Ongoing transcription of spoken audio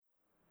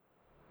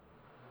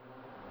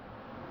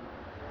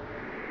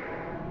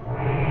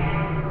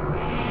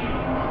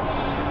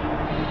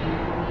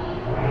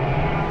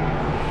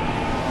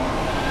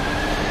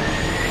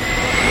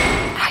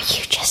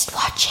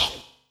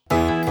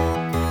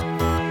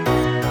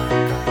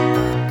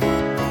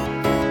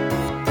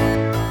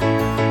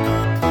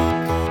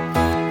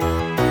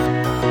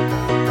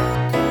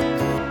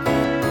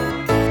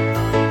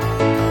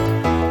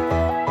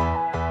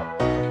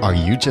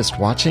Just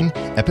Watching?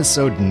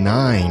 Episode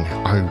 9,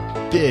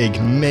 our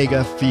big,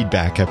 mega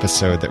feedback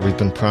episode that we've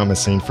been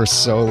promising for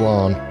so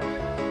long.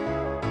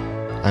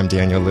 I'm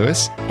Daniel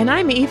Lewis. And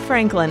I'm Eve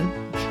Franklin.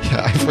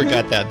 Yeah, I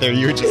forgot that there.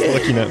 You were just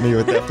looking at me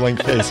with that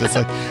blank face. It's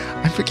like,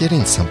 I'm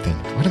forgetting something.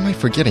 What am I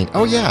forgetting?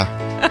 Oh,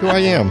 yeah, who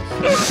I am.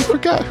 I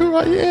forgot who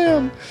I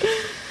am.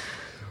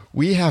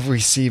 We have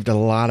received a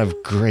lot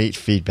of great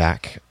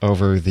feedback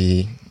over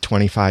the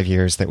 25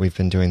 years that we've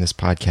been doing this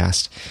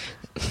podcast.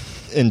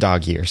 In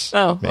dog years.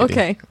 Oh, maybe.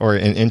 Okay. Or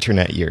in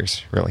internet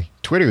years, really.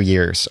 Twitter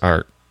years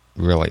are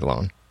really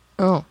long.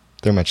 Oh.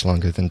 They're much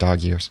longer than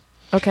dog years.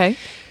 Okay.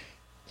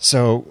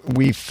 So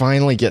we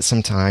finally get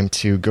some time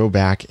to go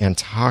back and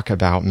talk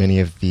about many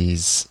of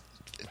these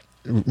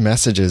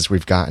messages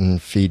we've gotten,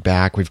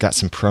 feedback. We've got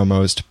some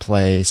promos to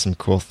play, some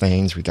cool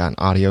things. We got an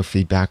audio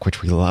feedback,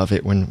 which we love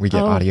it when we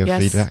get audio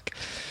feedback.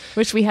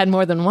 Wish we had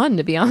more than one,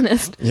 to be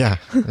honest. Yeah.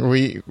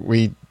 We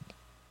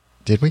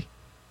did we?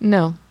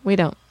 No, we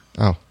don't.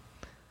 Oh.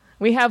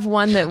 We have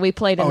one that we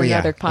played in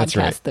another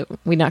podcast that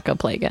we're not going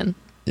to play again.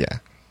 Yeah.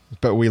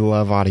 But we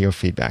love audio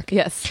feedback.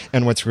 Yes.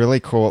 And what's really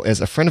cool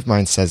is, a friend of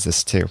mine says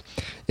this too,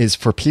 is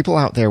for people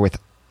out there with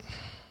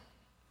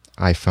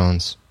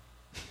iPhones.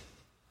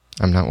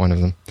 I'm not one of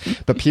them.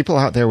 But people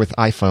out there with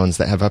iPhones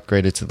that have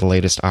upgraded to the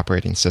latest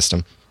operating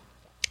system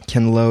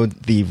can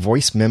load the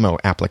voice memo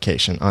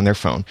application on their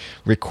phone,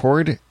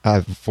 record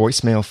a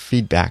voicemail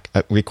feedback,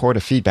 record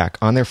a feedback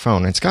on their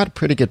phone. It's got a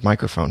pretty good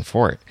microphone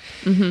for it.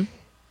 Mm-hmm.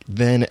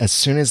 Then as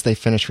soon as they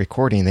finish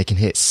recording, they can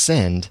hit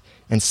send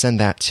and send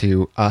that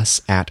to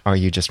us at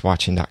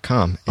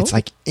areyoujustwatching.com. It's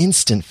like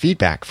instant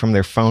feedback from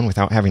their phone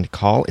without having to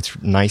call.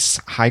 It's nice,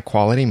 high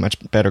quality, much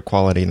better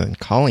quality than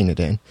calling it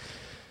in.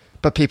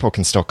 But people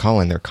can still call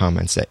in their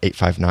comments at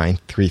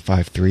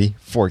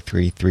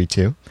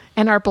 859-353-4332.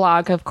 And our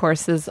blog, of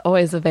course, is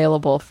always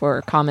available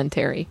for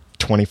commentary.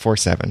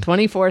 24/7.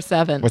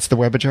 24/7. What's the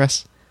web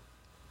address?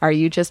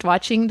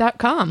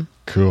 areyoujustwatching.com.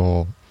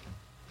 Cool.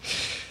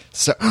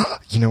 So,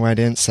 you know what I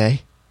didn't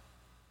say?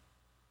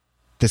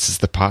 This is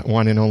the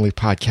one and only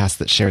podcast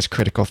that shares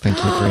critical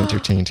thinking for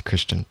entertained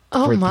Christian.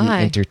 Oh, for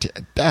my. I'm getting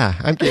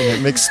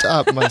it mixed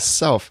up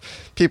myself.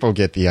 People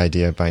get the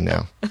idea by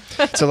now.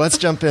 So let's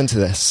jump into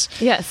this.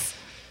 Yes.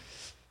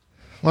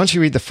 Why don't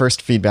you read the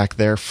first feedback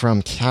there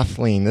from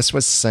Kathleen? This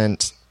was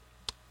sent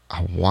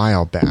a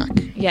while back.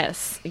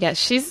 Yes.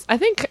 She's, I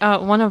think,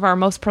 one of our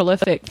most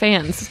prolific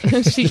fans.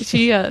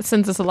 She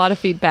sends us a lot of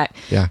feedback.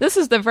 Yeah. This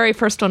is the very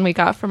first one we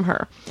got from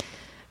her.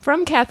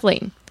 From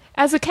Kathleen.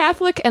 As a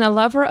Catholic and a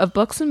lover of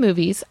books and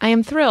movies, I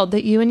am thrilled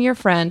that you and your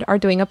friend are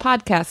doing a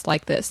podcast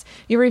like this.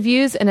 Your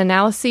reviews and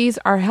analyses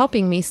are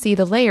helping me see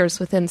the layers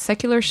within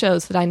secular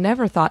shows that I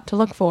never thought to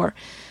look for.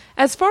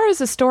 As far as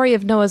the story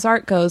of Noah's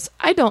Ark goes,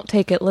 I don't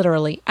take it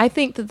literally. I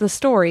think that the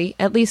story,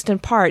 at least in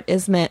part,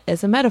 is meant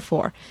as a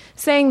metaphor.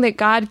 Saying that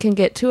God can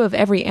get 2 of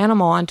every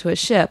animal onto a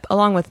ship,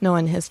 along with Noah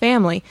and his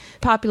family,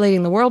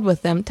 populating the world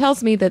with them,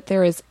 tells me that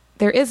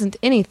there isn't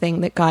anything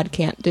that God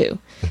can't do.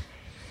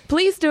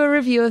 Please do a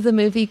review of the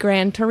movie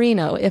Gran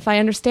Torino. If I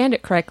understand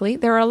it correctly,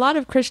 there are a lot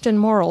of Christian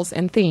morals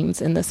and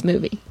themes in this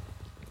movie.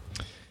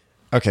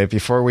 Okay,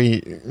 before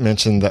we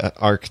mention the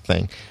Ark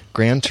thing,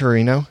 Gran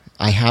Torino,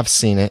 I have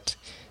seen it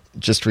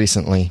just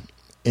recently,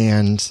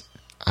 and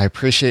I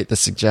appreciate the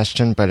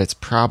suggestion, but it's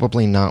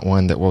probably not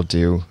one that we'll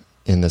do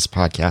in this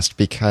podcast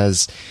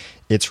because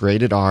it's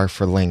rated R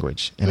for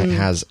language, and it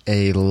has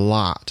a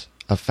lot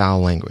of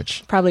foul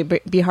language. Probably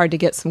be hard to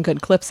get some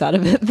good clips out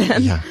of it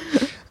then. Yeah,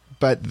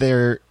 but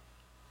there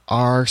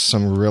are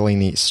some really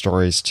neat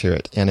stories to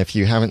it, and if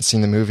you haven't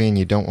seen the movie and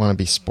you don't want to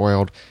be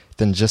spoiled,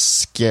 then just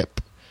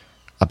skip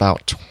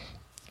about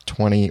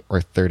 20 or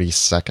 30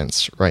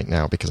 seconds right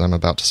now because I'm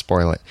about to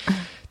spoil it.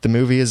 The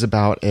movie is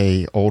about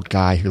a old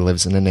guy who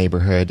lives in a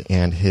neighborhood,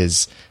 and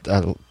his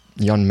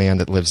young man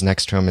that lives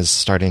next to him is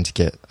starting to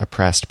get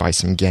oppressed by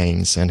some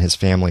gangs, and his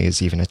family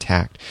is even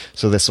attacked.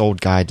 So this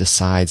old guy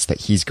decides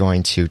that he's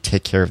going to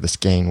take care of this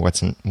gang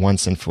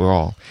once and for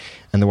all.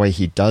 And the way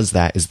he does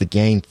that is the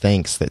gang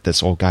thinks that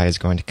this old guy is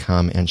going to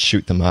come and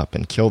shoot them up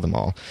and kill them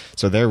all.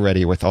 So they're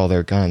ready with all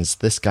their guns.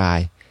 This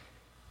guy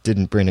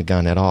didn't bring a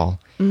gun at all.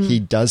 Mm-hmm.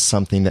 He does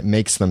something that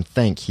makes them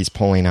think he's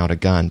pulling out a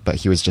gun, but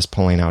he was just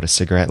pulling out a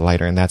cigarette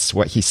lighter. And that's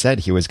what he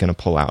said he was going to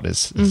pull out,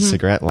 is a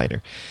cigarette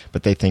lighter.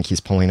 But they think he's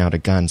pulling out a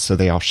gun, so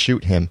they all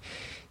shoot him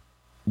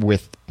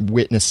with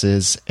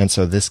witnesses. And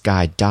so this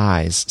guy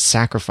dies,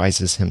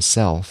 sacrifices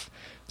himself,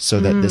 so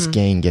that this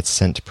gang gets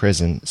sent to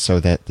prison so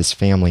that this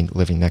family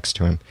living next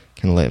to him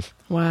can live.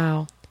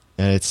 Wow.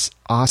 And it's an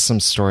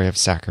awesome story of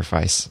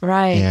sacrifice.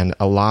 Right. And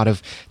a lot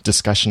of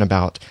discussion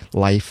about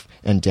life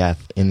and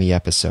death in the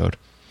episode.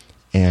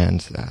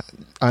 And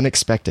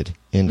unexpected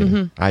ending.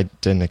 Mm-hmm. I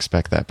didn't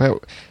expect that.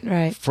 But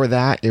for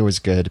that, it was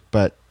good.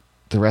 But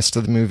the rest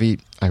of the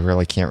movie, I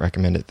really can't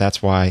recommend it.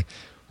 That's why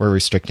we're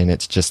restricting it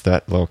to just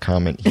that little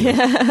comment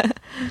here.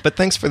 But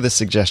thanks for the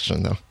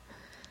suggestion, though.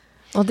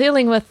 Well,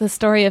 dealing with the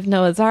story of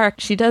Noah's Ark,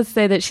 she does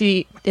say that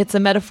it's a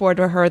metaphor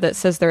to her that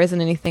says there isn't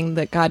anything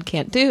that God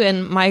can't do.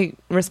 And my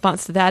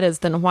response to that is,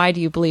 then why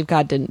do you believe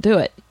God didn't do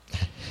it?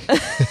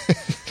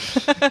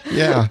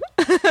 Yeah.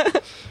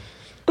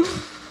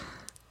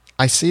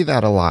 I see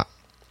that a lot.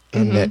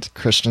 And that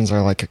Christians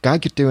are like,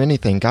 God could do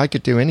anything. God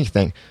could do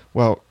anything.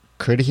 Well,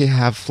 could he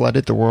have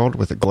flooded the world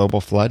with a global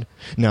flood?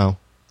 No.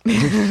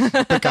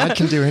 But God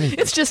can do anything.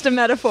 It's just a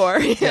metaphor.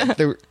 Yeah.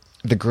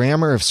 The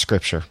grammar of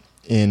Scripture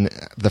in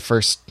the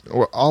first,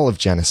 or all of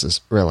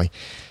Genesis, really,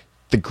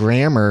 the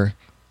grammar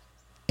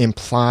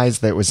implies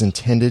that it was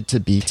intended to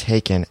be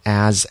taken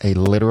as a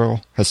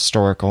literal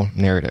historical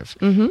narrative.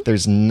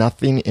 There's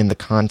nothing in the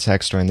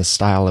context or in the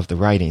style of the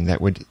writing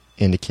that would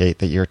indicate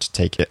that you're to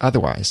take it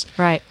otherwise.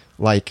 Right.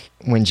 Like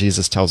when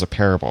Jesus tells a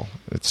parable,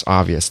 it's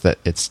obvious that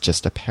it's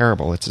just a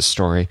parable, it's a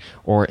story.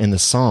 Or in the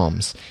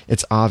Psalms,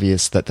 it's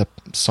obvious that the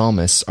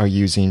psalmists are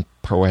using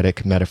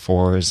poetic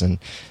metaphors and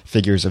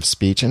figures of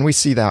speech. And we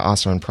see that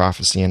also in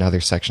prophecy and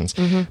other sections.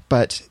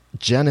 But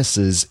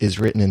Genesis is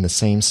written in the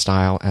same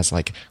style as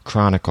like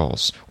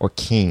Chronicles or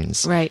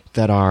Kings, Right.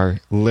 that are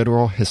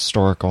literal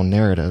historical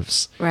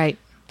narratives, Right.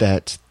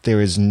 that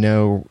there is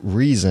no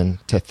reason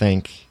to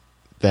think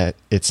that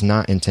it's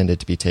not intended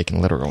to be taken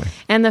literally.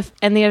 And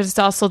there's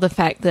also the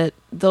fact that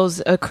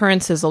those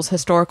occurrences, those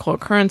historical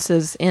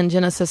occurrences in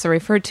Genesis are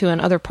referred to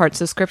in other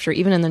parts of Scripture,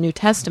 even in the New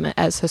Testament,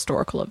 as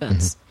historical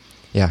events.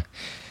 Yeah.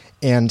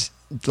 And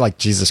like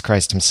Jesus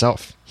Christ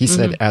himself, he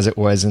said, as it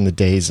was in the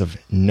days of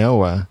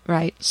Noah,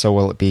 Right. so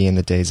will it be in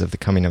the days of the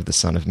coming of the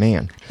Son of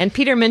Man. And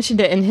Peter mentioned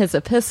it in his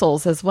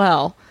epistles as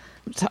well,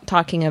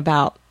 talking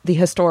about the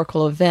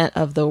historical event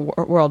of the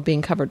world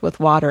being covered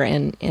with water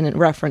and in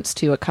reference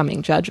to a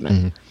coming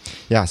judgment.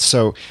 Yeah,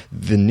 so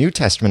the New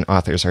Testament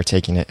authors are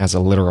taking it as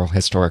a literal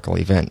historical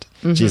event.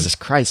 Jesus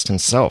Christ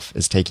himself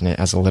is taking it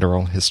as a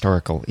literal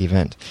historical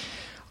event.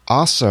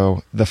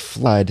 Also, the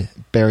flood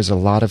bears a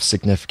lot of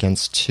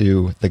significance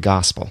to the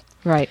gospel.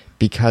 Right.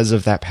 Because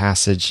of that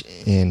passage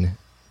in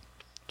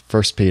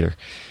 1 Peter,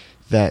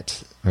 or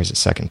is it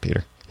 2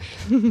 Peter?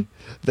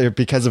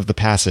 Because of the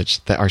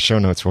passage that our show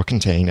notes will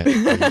contain at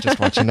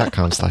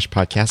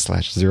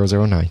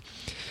justwatching.com/podcast/009.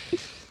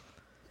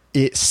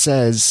 It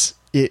says,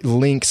 it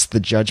links the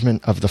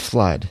judgment of the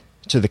flood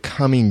to the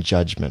coming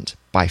judgment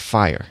by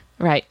fire.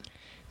 Right.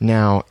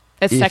 Now,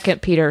 It's 2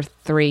 Peter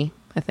 3,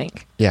 I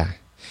think. Yeah.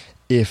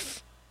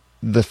 If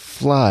the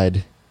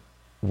flood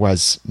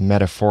was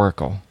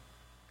metaphorical,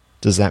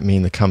 does that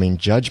mean the coming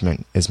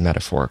judgment is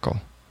metaphorical?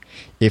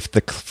 If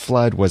the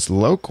flood was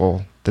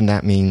local, then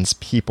that means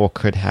people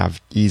could have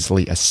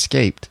easily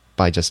escaped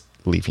by just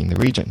leaving the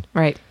region.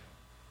 Right.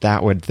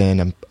 That would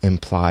then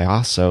imply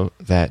also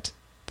that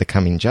the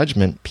coming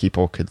judgment,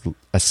 people could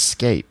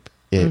escape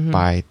it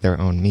by their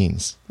own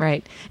means.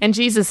 Right. And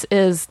Jesus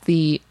is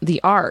the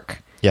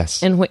ark.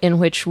 Yes. In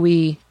which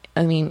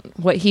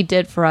what he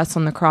did for us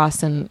on the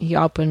cross, and he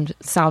opened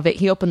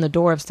the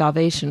door of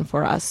salvation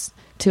for us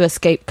to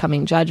escape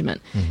coming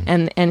judgment.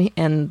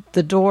 And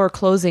the door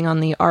closing on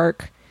the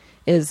ark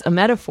is a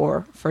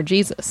metaphor for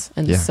Jesus.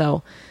 And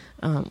so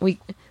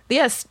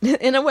yes,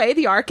 in a way,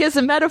 the ark is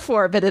a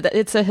metaphor, but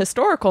it's a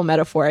historical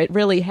metaphor. It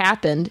really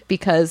happened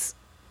because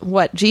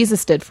what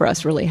Jesus did for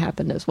us really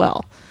happened as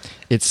well.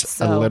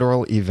 It's a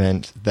literal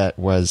event that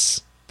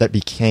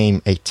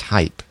became a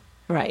type,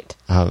 right,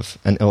 of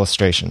an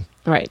illustration,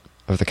 right,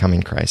 of the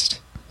coming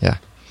Christ. Yeah.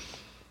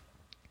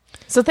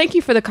 So thank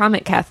you for the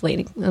comment,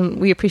 Kathleen.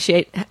 We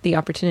appreciate the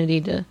opportunity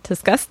to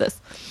discuss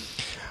this.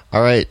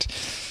 All right.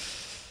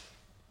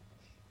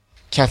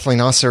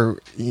 Kathleen also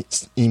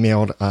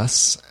emailed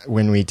us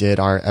when we did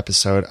our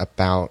episode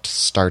about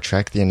Star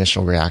Trek, the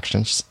initial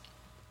reactions.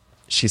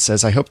 She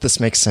says, I hope this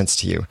makes sense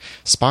to you.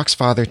 Spock's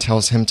father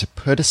tells him to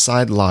put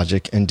aside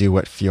logic and do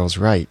what feels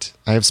right.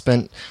 I have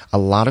spent a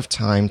lot of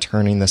time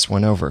turning this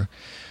one over.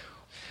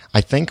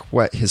 I think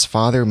what his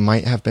father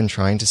might have been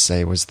trying to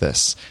say was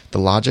this: the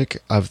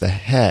logic of the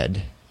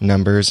head,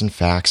 numbers and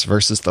facts,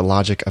 versus the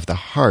logic of the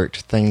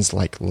heart, things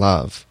like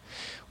love.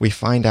 We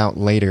find out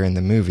later in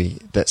the movie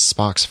that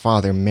Spock's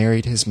father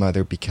married his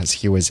mother because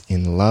he was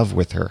in love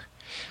with her.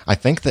 I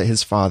think that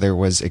his father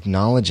was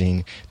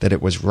acknowledging that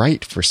it was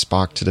right for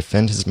Spock to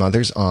defend his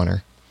mother's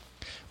honor,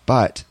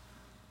 but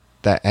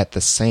that at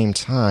the same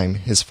time,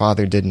 his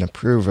father didn't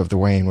approve of the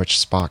way in which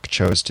Spock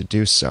chose to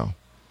do so.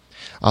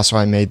 Also,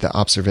 I made the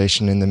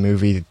observation in the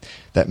movie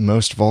that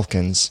most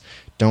Vulcans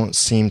don't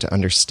seem to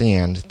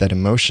understand that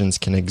emotions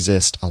can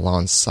exist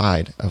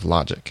alongside of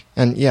logic.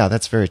 And yeah,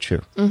 that's very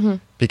true.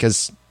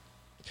 Because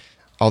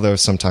although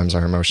sometimes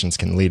our emotions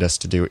can lead us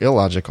to do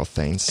illogical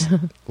things,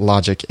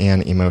 logic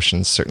and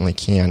emotions certainly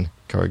can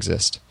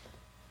coexist.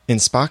 In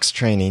Spock's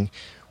training,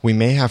 we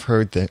may have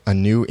heard a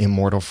new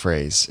immortal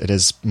phrase. It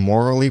is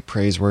morally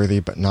praiseworthy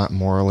but not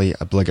morally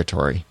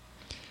obligatory.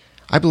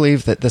 I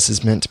believe that this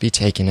is meant to be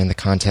taken in the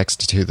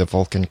context to the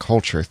Vulcan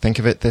culture. Think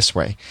of it this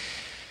way.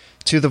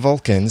 To the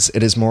Vulcans,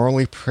 it is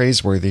morally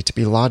praiseworthy to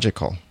be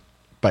logical.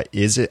 But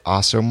is it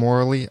also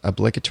morally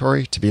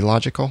obligatory to be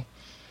logical?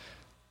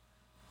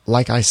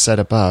 Like I said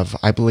above,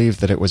 I believe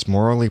that it was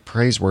morally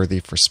praiseworthy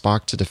for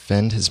Spock to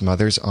defend his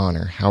mother's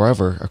honor.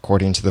 However,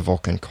 according to the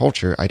Vulcan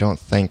culture, I don't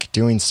think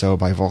doing so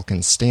by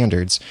Vulcan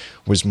standards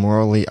was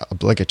morally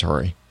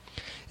obligatory.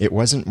 It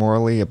wasn't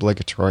morally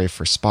obligatory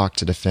for Spock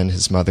to defend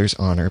his mother's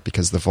honor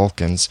because the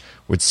Vulcans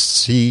would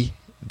see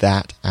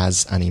that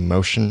as an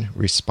emotion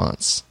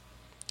response.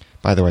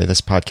 By the way, this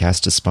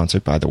podcast is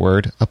sponsored by the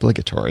word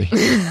obligatory,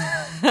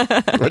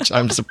 which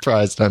I'm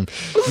surprised I'm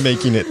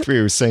making it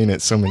through saying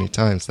it so many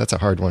times. That's a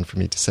hard one for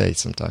me to say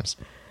sometimes.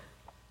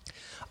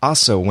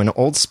 Also, when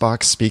old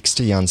Spock speaks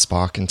to young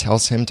Spock and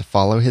tells him to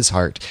follow his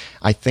heart,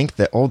 I think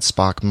that old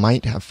Spock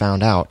might have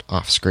found out,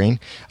 off-screen,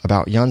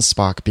 about young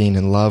Spock being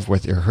in love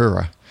with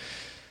Uhura.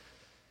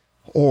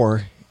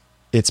 Or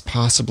it's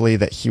possibly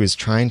that he was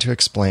trying to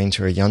explain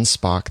to a young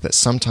Spock that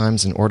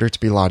sometimes in order to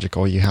be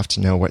logical, you have to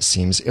know what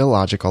seems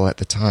illogical at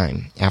the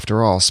time.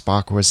 After all,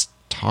 Spock was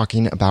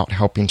talking about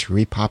helping to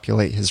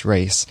repopulate his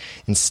race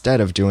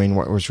instead of doing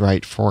what was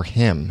right for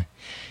him.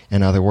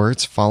 In other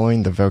words,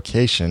 following the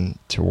vocation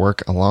to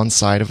work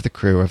alongside of the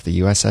crew of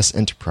the USS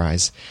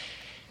Enterprise,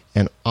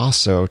 and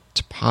also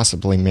to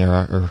possibly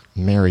marry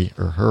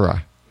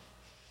Uhura.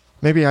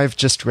 Maybe I've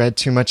just read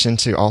too much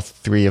into all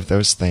three of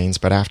those things,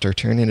 but after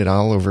turning it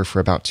all over for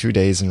about 2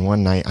 days and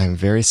 1 night, I'm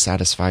very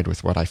satisfied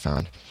with what I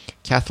found.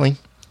 Kathleen,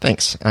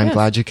 thanks. I'm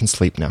glad you can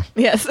sleep now.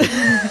 Yes.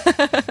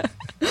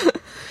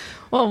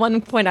 Well,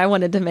 one point I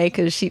wanted to make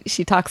is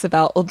she talks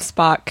about old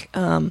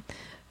Spock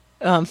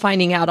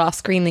finding out off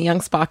screen that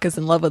young Spock is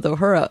in love with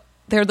Uhura.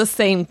 They're the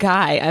same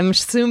guy. I'm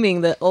assuming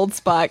that old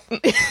Spock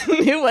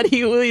knew what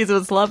he was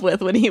in love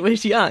with when he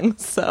was young.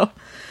 So,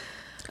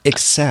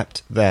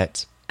 except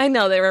that I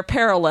know they were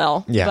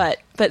parallel,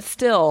 but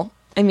still,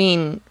 I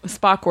mean,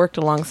 Spock worked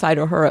alongside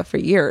Uhura for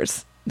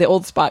years. The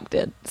old Spock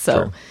did.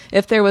 So, True.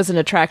 If there was an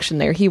attraction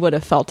there, he would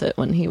have felt it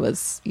when he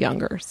was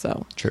younger.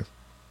 So, True.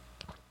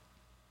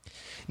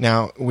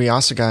 Now, we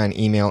also got an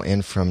email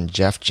in from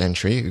Jeff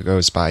Gentry, who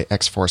goes by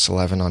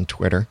Xforce11 on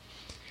Twitter,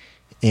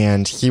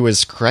 and he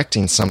was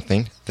correcting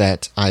something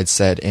that I'd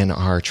said in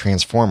our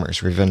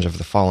Transformers Revenge of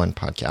the Fallen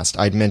podcast.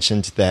 I'd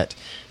mentioned that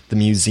the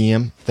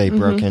museum they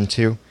broke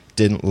into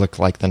didn't look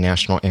like the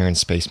National Air and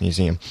Space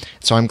Museum.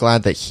 So I'm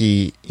glad that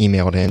he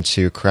emailed in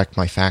to correct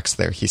my facts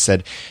there. He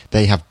said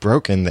they have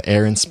broken the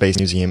Air and Space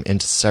Museum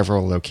into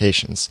several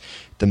locations.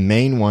 The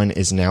main one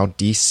is now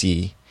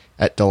D.C.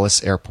 at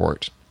Dulles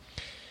Airport.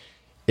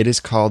 It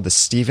is called the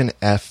Stephen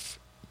F.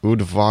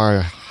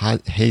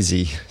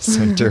 Udvar-Hazy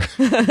Center.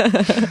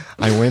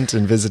 I went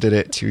and visited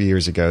it 2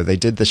 years ago. They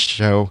did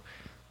show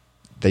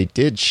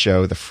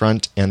the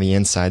front and the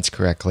insides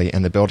correctly,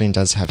 and the building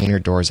does have inner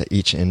doors at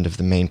each end of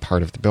the main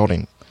part of the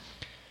building.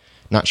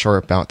 Not sure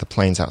about the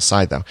planes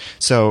outside, though.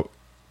 So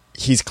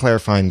he's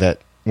clarifying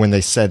that when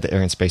they said the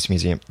Air and Space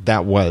Museum,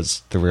 that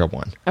was the real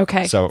one.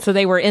 Okay, so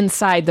they were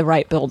inside the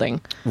right building.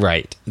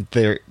 Right.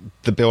 The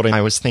building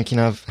I was thinking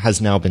of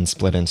has now been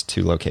split into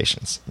 2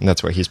 locations, and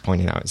that's what he's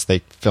pointing out, is they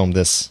filmed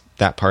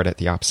that part at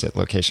the opposite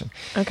location.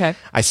 Okay.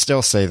 I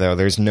still say, though,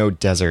 there's no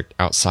desert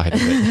outside of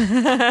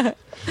it.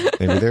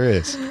 Maybe there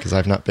is, because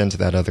I've not been to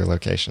that other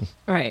location.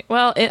 Right.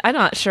 Well, I'm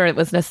not sure it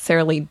was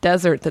necessarily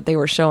desert that they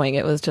were showing.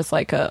 It was just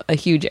like a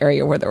huge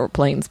area where there were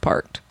planes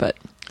parked, but...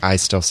 I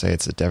still say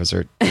it's a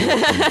desert.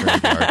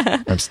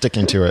 I'm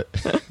sticking to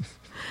it.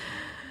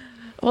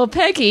 Well,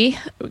 Peggy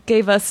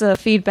gave us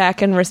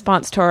feedback in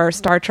response to our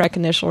Star Trek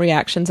Initial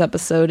Reactions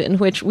episode, in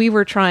which we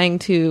were trying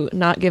to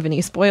not give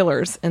any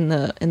spoilers in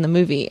the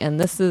movie,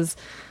 and this is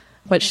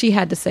what she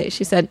had to say.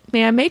 She said,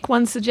 "May I make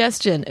one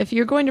suggestion? If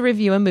you're going to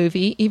review a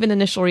movie, even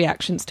initial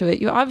reactions to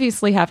it, you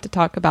obviously have to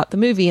talk about the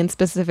movie in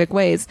specific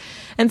ways.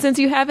 And since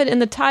you have it in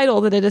the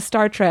title that it is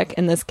Star Trek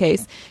in this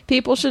case,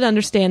 people should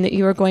understand that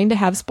you are going to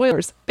have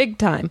spoilers, big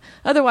time.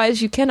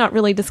 Otherwise, you cannot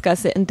really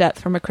discuss it in depth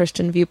from a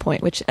Christian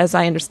viewpoint, which, as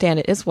I understand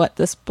it, is what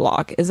this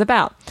blog is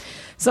about.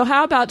 So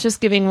how about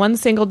just giving one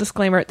single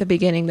disclaimer at the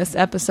beginning? This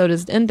episode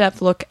is an in-depth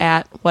look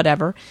at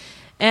whatever.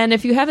 And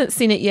if you haven't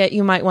seen it yet,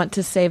 you might want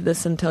to save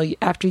this until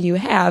after you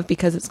have,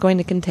 because it's going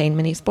to contain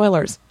many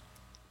spoilers.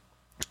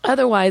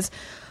 Otherwise,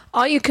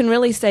 all you can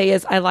really say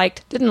is, I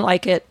liked, didn't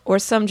like it, or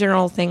some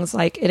general things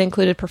like it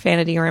included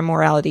profanity or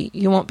immorality.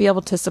 You won't be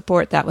able to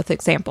support that with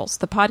examples.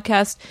 The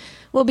podcast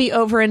will be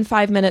over in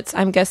 5 minutes.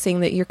 I'm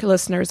guessing that your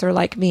listeners are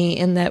like me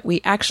in that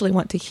we actually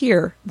want to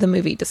hear the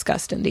movie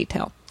discussed in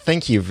detail.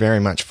 Thank you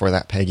very much for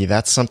that, Peggy.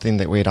 That's something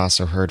that we had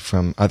also heard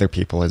from other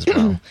people as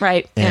well.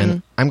 Right.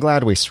 And I'm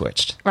glad we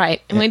switched.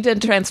 Right. And we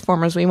did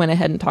Transformers. We went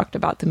ahead and talked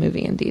about the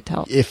movie in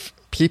detail. If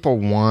people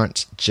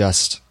want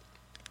just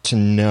to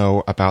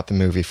know about the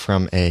movie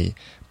from a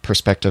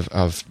perspective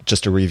of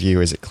just a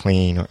review, is it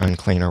clean or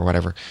unclean or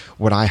whatever,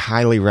 what I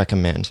highly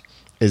recommend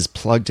is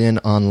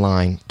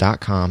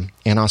pluggedinonline.com.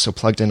 And also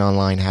Plugged In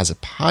Online has a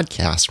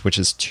podcast, which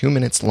is 2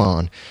 minutes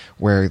long,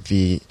 where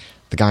the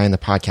guy in the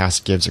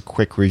podcast gives a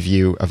quick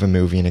review of a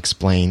movie and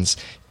explains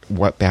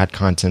what bad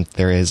content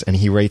there is, and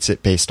he rates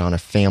it based on a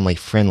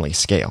family-friendly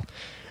scale.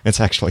 It's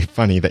actually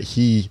funny that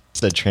he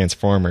said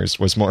Transformers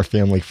was more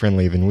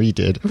family-friendly than we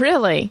did.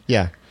 Really?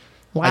 Yeah.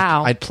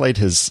 Wow. I'd played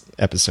his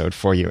episode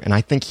for you, and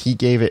I think he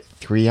gave it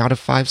 3 out of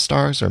 5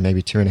 stars, or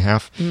maybe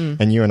 2.5,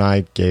 and you and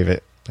I gave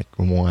it like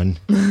 1,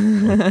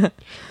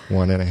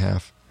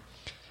 1.5.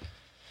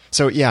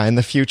 So yeah, in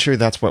the future,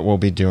 that's what we'll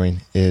be doing,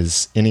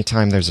 is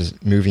anytime there's a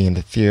movie in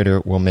the theater,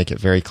 we'll make it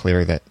very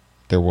clear that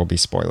there will be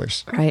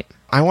spoilers. Right.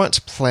 I want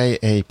to play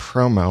a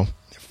promo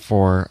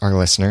for our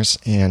listeners,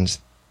 and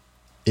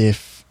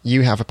if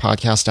you have a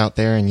podcast out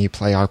there and you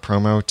play our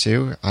promo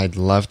too, I'd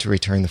love to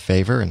return the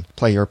favor and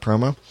play your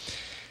promo.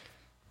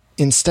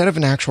 Instead of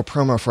an actual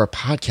promo for a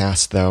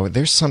podcast, though,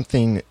 there's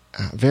something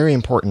very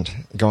important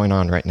going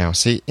on right now.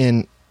 See,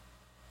 in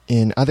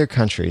other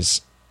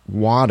countries,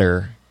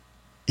 water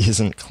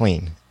isn't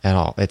clean at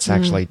all. It's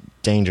actually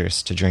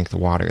dangerous to drink the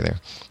water there.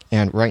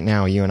 And right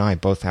now, you and I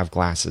both have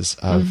glasses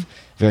of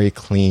very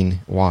clean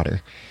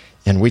water,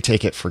 and we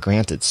take it for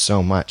granted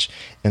so much.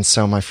 And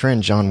so my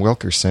friend John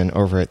Wilkerson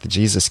over at the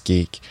Jesus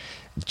Geek,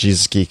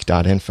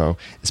 jesusgeek.info,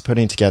 is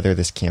putting together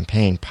this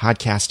campaign,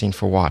 Podcasting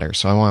for Water.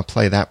 So I want to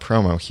play that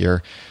promo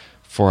here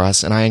for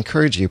us, and I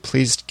encourage you,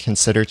 please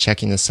consider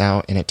checking this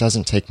out, and it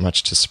doesn't take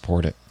much to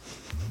support it.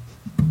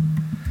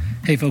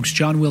 Hey folks,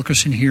 John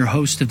Wilkerson here,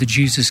 host of the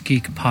Jesus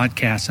Geek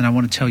podcast, and I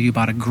want to tell you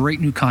about a great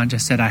new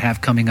contest that I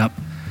have coming up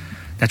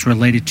that's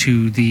related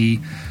to the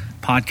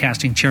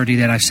podcasting charity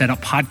that I've set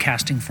up,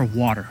 Podcasting for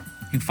Water.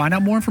 You can find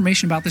out more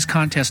information about this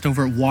contest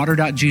over at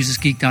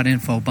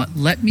water.jesusgeek.info, but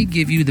let me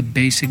give you the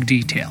basic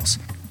details.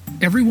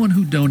 Everyone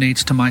who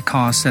donates to my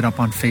cause set up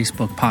on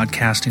Facebook,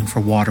 Podcasting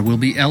for Water, will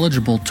be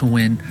eligible to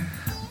win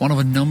one of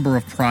a number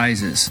of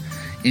prizes,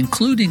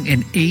 including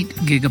an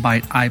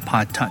 8-gigabyte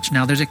iPod Touch.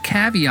 Now, there's a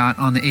caveat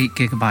on the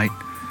 8-gigabyte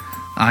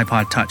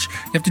iPod Touch.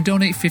 You have to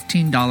donate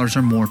 $15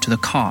 or more to the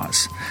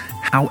cause.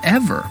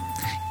 However,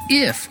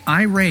 if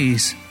I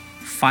raise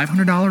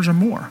 $500 or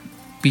more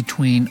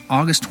between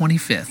August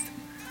 25th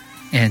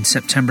and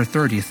September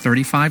 30th,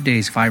 35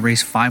 days, if I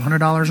raise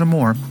 $500 or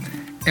more,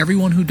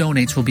 everyone who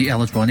donates will be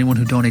eligible. Anyone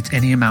who donates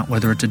any amount,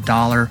 whether it's $1,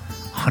 $100,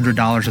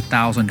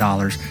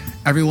 $1,000,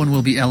 everyone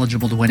will be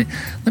eligible to win it.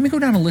 Let me go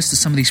down a list of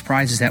some of these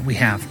prizes that we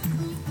have.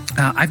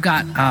 I've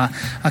got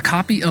a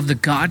copy of The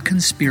God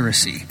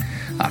Conspiracy,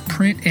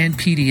 print and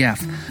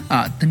PDF,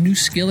 the new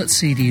Skillet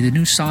CD, the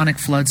new Sonic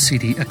Flood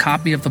CD, a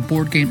copy of the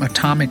board game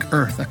Atomic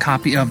Earth, a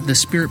copy of the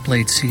Spirit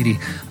Blade CD,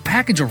 a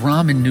package of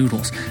ramen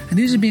noodles. And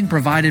these are being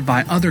provided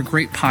by other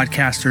great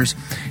podcasters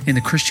in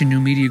the Christian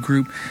New Media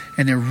Group,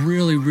 and they're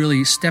really,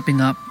 really stepping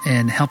up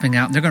and helping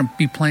out. They're going to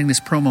be playing this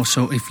promo,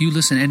 so if you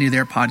listen to any of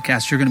their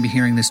podcasts, you're going to be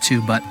hearing this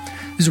too. But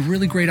this is a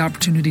really great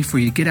opportunity for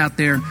you to get out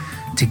there,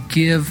 to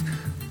give.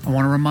 I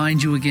want to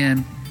remind you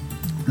again,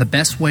 the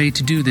best way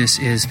to do this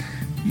is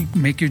you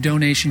make your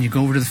donation, you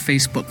go over to the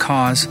Facebook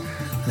cause.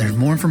 There's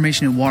more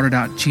information at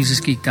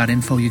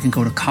water.jesusgeek.info. You can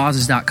go to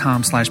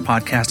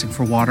causes.com/podcasting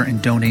for water and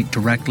donate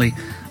directly.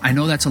 I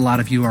know that's a lot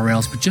of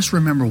URLs, but just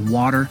remember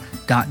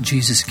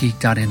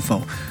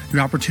water.jesusgeek.info.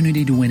 Your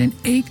opportunity to win an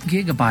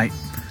 8-gigabyte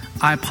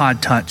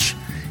iPod Touch.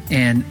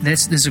 And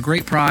this is a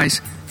great prize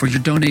for your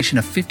donation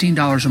of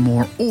 $15 or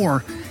more.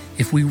 Or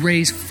if we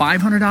raise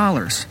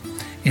 $500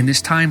 in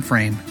this time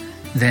frame,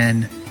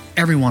 then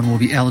everyone will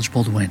be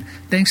eligible to win.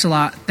 Thanks a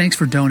lot. Thanks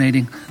for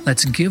donating.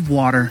 Let's give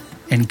water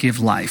and give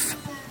life.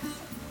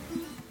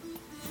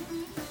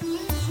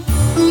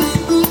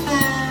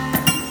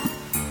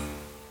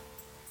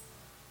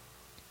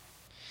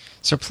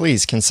 So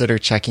please consider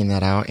checking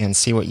that out and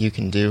see what you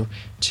can do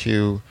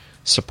to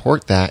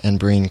support that and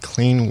bring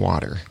clean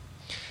water.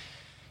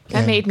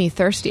 That made me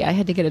thirsty. I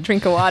had to get a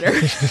drink of water.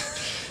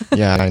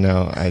 Yeah, I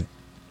know.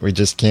 We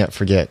just can't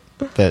forget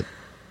that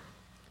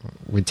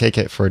we take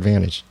it for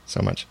advantage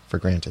so much, for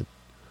granted.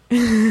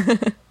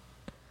 And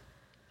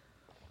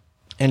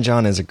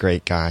John is a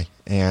great guy.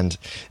 And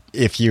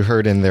if you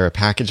heard in there a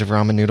package of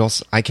ramen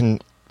noodles, I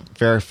can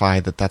verify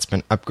that that's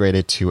been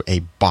upgraded to a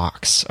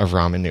box of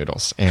ramen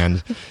noodles.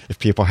 And if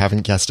people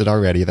haven't guessed it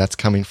already, that's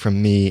coming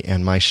from me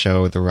and my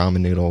show, The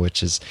Ramen Noodle,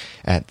 which is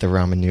at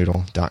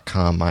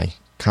theramenoodle.com, my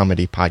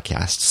comedy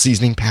podcast,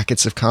 seasoning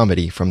packets of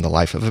comedy from the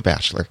life of a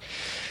bachelor.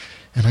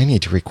 And I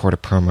need to record a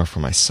promo for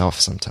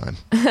myself sometime.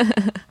 Why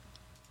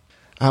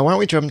don't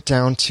we jump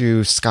down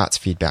to Scott's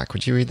feedback?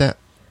 Would you read that?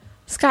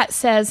 Scott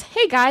says,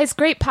 "Hey guys,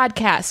 great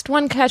podcast.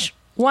 One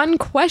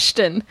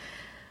question.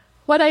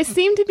 What I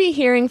seem to be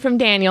hearing from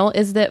Daniel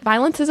is that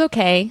violence is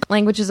okay,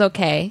 language is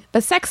okay,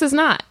 but sex is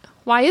not.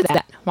 Why is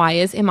that? Why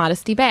is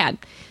immodesty bad?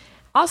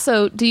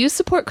 Also, do you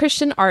support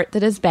Christian art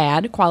that is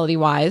bad,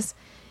 quality-wise?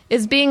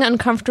 Is being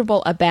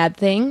uncomfortable a bad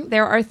thing?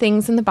 There are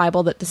things in the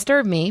Bible that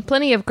disturb me.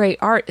 Plenty of great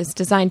art is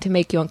designed to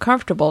make you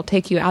uncomfortable,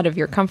 take you out of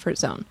your comfort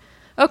zone."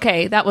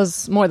 Okay, that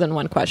was more than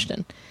one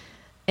question.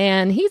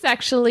 And he's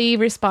actually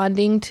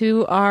responding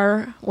to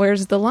our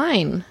Where's the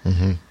Line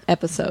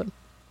episode.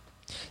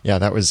 Yeah,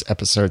 that was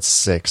episode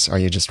 6,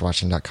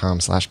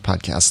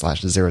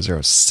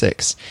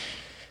 areyoujustwatching.com/podcast/006.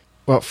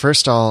 Well,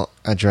 first I'll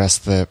address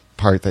the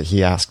part that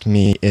he asked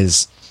me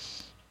is,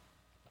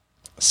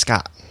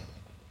 Scott,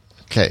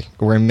 okay,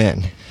 we're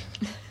men.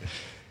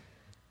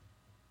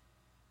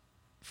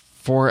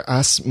 For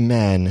us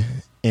men,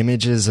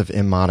 images of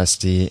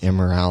immodesty,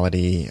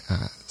 immorality,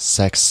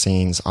 sex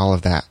scenes, all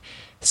of that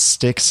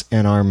sticks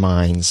in our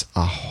minds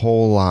a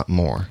whole lot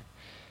more.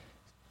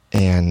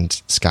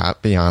 And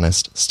Scott, be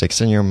honest,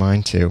 sticks in your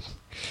mind too.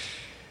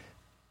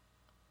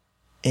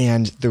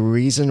 And the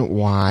reason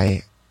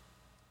why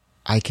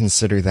I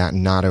consider that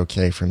not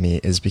okay for me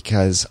is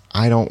because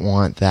I don't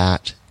want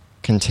that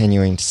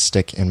continuing to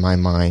stick in my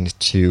mind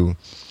to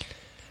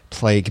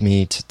plague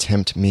me, to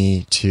tempt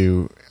me,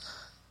 to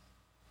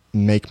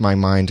make my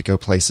mind go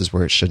places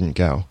where it shouldn't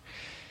go.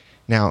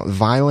 Now,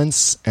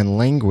 violence and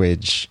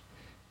language,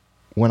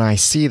 when I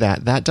see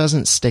that, that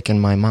doesn't stick in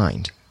my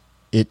mind.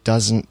 It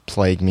doesn't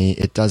plague me.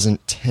 It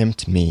doesn't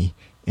tempt me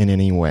in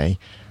any way.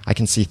 I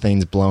can see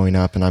things blowing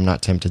up and I'm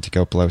not tempted to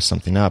go blow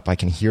something up. I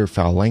can hear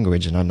foul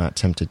language and I'm not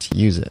tempted to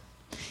use it.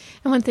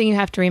 And one thing you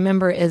have to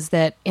remember is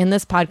that in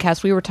this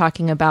podcast, we were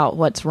talking about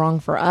what's wrong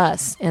for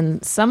us.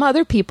 And some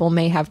other people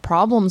may have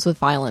problems with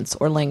violence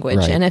or language.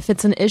 Right. And if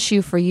it's an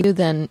issue for you,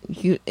 then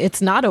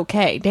it's not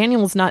okay.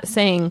 Daniel's not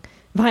saying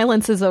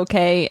violence is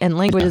okay and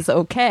language is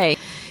okay.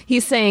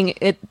 He's saying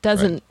it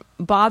doesn't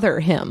bother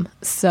him.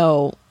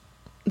 So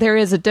there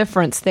is a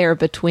difference there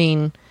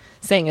between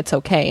saying it's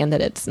okay and that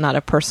it's not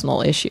a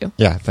personal issue.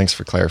 Yeah, thanks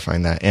for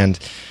clarifying that. And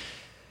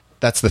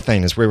that's the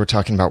thing, is we were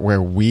talking about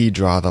where we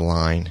draw the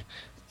line,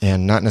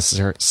 and not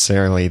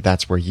necessarily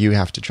that's where you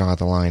have to draw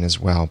the line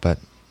as well, but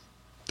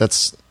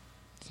that's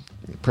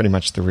pretty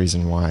much the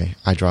reason why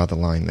I draw the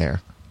line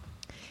there.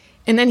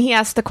 And then he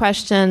asked the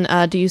question,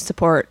 do you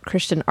support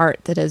Christian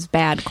art that is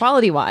bad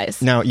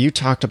quality-wise? Now, you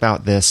talked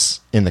about this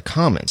in the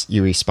comments.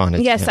 You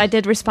responded Yes, to him. I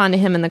did respond to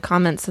him in the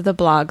comments of the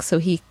blog, so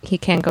he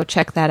can go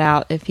check that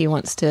out if he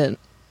wants to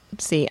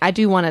see. I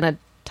do want to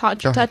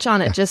touch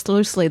on it just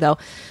loosely, though.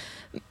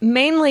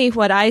 Mainly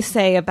what I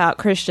say about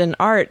Christian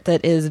art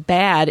that is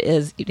bad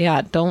is,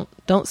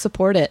 don't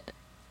support it.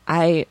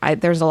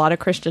 There's a lot of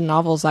Christian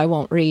novels I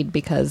won't read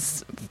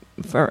because,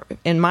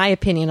 in my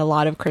opinion, a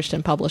lot of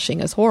Christian publishing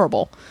is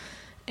horrible.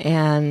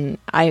 And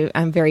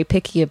I'm very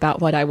picky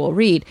about what I will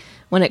read.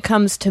 When it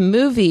comes to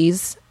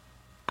movies,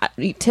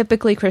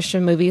 typically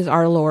Christian movies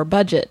are lower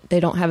budget. They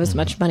don't have as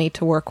much money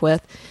to work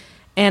with.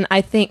 And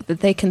I think that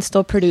they can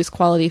still produce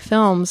quality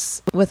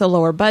films with a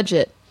lower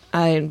budget.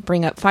 I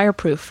bring up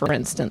Fireproof, for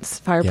instance.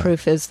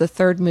 Fireproof is the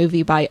third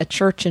movie by a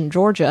church in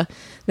Georgia.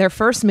 Their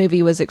first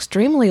movie was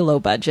extremely low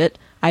budget.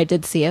 I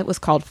did see it. It was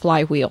called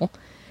Flywheel.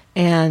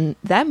 And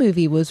that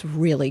movie was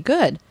really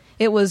good.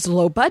 It was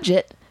low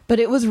budget, but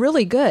it was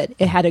really good.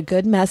 It had a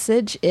good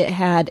message. It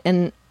had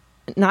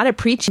not a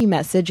preachy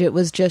message. It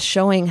was just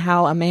showing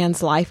how a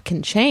man's life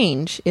can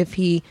change if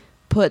he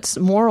puts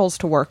morals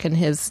to work in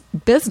his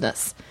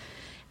business.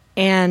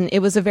 And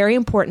it was a very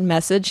important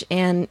message,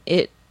 and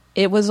it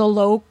was a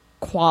low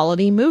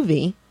quality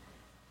movie,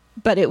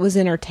 but it was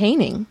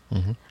entertaining.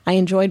 Mm-hmm. I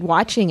enjoyed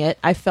watching it.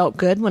 I felt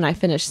good when I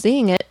finished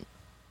seeing it.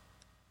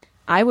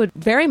 I would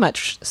very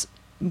much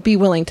be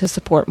willing to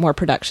support more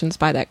productions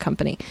by that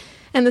company.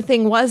 And the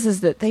thing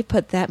is that they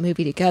put that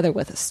movie together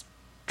with a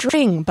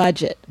string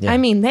budget. Yeah. I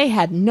mean, they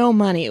had no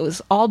money. It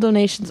was all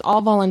donations,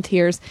 all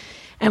volunteers.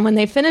 And when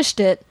they finished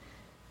it,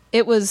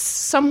 it was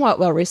somewhat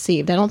well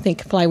received. I don't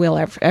think Flywheel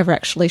ever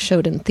actually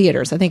showed in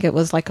theaters. I think it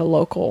was like a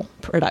local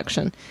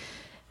production.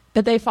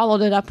 But they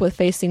followed it up with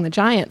Facing the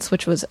Giants,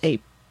 which was a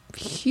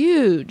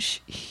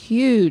huge,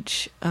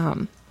 huge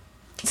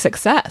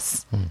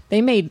success.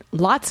 They made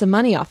lots of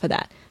money off of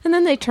that. And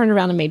then they turned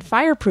around and made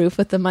Fireproof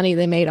with the money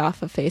they made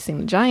off of Facing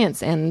the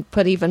Giants and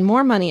put even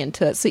more money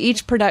into it. So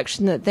each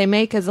production that they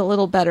make is a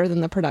little better than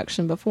the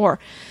production before.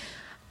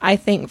 I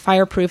think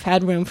Fireproof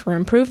had room for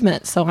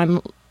improvement, so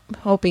I'm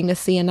hoping to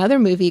see another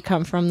movie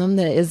come from them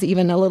that is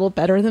even a little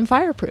better than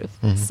Fireproof.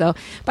 Mm-hmm. So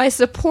by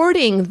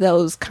supporting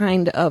those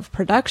kind of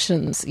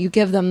productions, you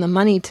give them the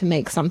money to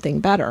make something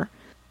better.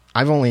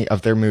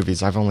 Of their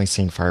movies, I've only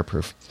seen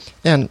Fireproof.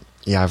 And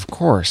yeah, of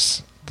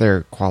course,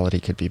 their quality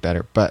could be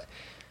better, but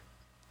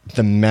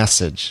the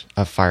message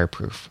of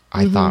Fireproof,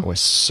 I thought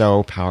was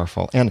so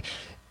powerful. And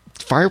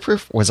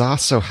Fireproof was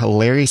also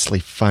hilariously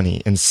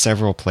funny in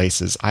several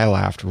places. I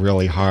laughed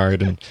really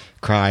hard and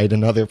cried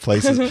in other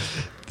places.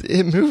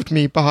 It moved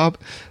me, Bob.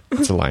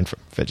 It's a line from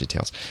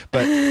VeggieTales.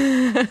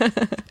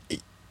 But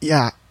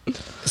yeah,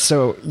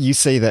 so you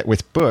say that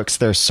with books,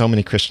 there are so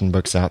many Christian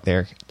books out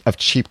there of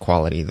cheap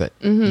quality that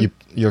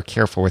you're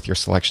careful with your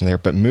selection there.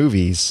 But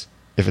movies,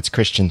 if it's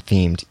Christian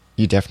themed,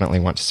 you definitely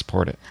want to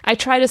support it. I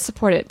try to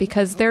support it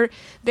because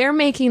they're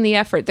making the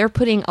effort. They're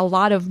putting a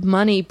lot of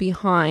money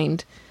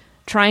behind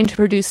trying to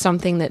produce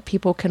something that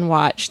people can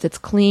watch, that's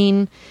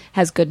clean,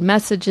 has good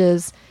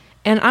messages,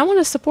 and I want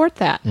to support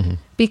that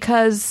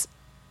because,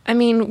 I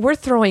mean, we're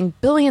throwing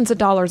billions of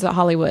dollars at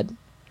Hollywood,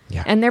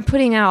 and they're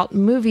putting out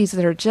movies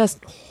that are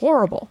just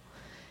horrible.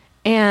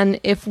 And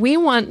if we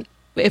want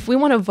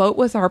to vote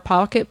with our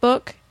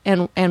pocketbook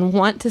and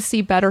want to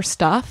see better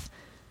stuff,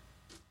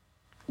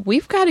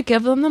 we've got to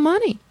give them the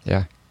money.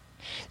 Yeah.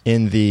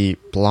 In the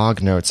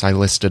blog notes, I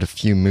listed a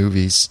few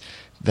movies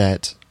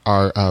that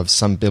are of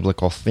some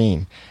biblical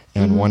theme.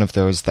 And one of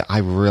those that I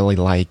really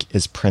like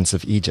is Prince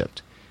of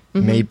Egypt,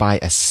 made by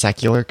a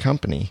secular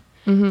company.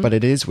 But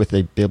it is with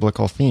a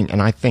biblical theme.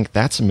 And I think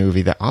that's a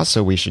movie that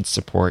also we should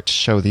support to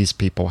show these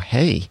people,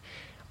 hey,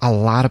 a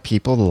lot of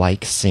people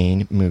like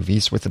seeing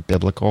movies with a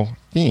biblical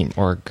theme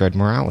or good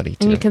morality to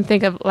And you it. can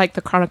think of like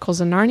the Chronicles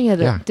of Narnia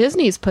that Yeah.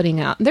 Disney's putting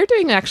out. They're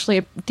doing actually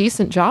a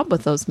decent job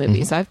with those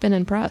movies. Mm-hmm. I've been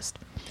impressed.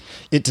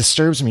 It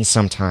disturbs me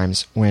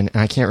sometimes when,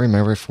 and I can't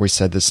remember if we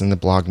said this in the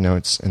blog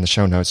notes, in the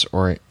show notes,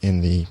 or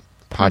in the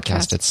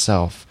podcast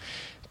itself,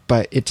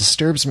 but it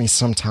disturbs me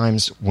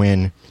sometimes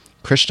when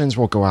Christians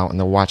will go out and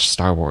they'll watch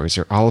Star Wars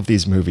or all of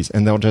these movies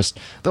and they'll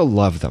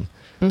love them.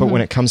 But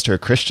when it comes to a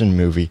Christian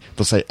movie,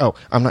 they'll say, oh,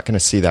 I'm not going to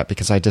see that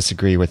because I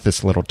disagree with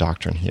this little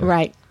doctrine here.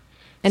 Right.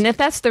 And if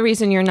that's the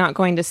reason you're not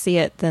going to see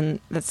it,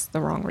 then that's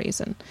the wrong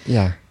reason.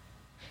 Yeah.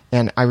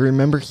 And I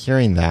remember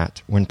hearing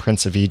that when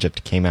Prince of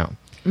Egypt came out.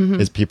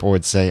 Is people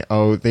would say,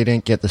 oh, they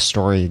didn't get the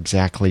story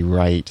exactly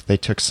right. They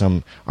took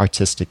some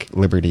artistic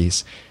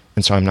liberties,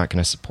 and so I'm not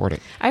going to support it.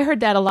 I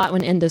heard that a lot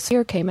when End of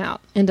Sphere came out.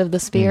 End of the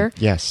Spear.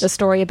 Yes. The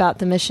story about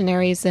the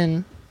missionaries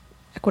in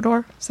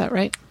Ecuador. Is that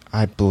right?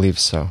 I believe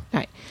so.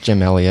 Right.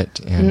 Jim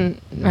Elliott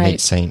and Right. Nate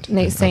Saint.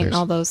 Nate Saint and others.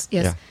 all those.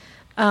 Yes.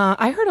 Yeah.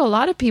 I heard a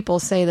lot of people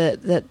say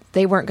that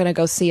they weren't going to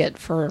go see it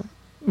for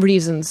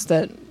reasons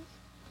that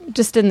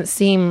just didn't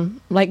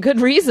seem like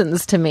good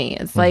reasons to me.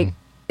 It's like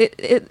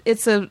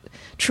it's a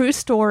true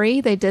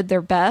story. They did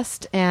their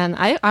best, and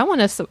I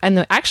want to.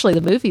 And actually,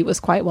 the movie was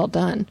quite well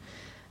done.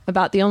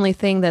 About the only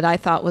thing that I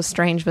thought was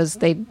strange was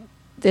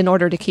in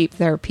order to keep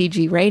their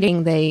PG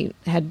rating, they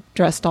had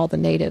dressed all the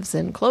natives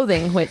in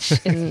clothing, which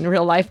in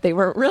real life they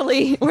weren't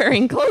really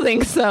wearing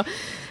clothing, so it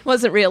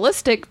wasn't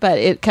realistic, but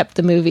it kept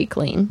the movie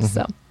clean.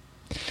 So,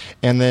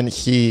 And then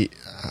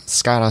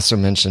Scott also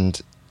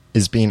mentioned,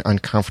 is being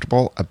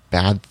uncomfortable a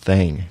bad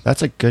thing?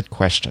 That's a good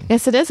question.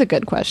 yes, it is a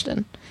good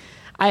question.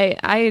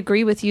 I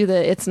agree with you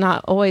that it's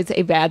not always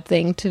a bad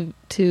thing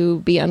to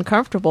be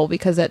uncomfortable,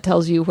 because that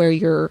tells you where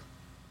you're.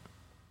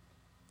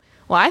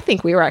 Well, I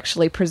think we were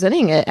actually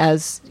presenting it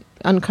as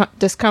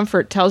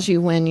discomfort tells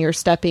you when you're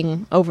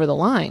stepping over the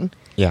line.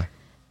 Yeah.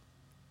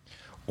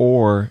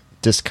 Or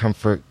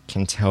discomfort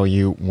can tell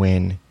you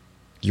when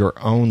your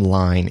own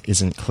line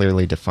isn't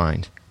clearly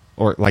defined.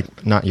 Or,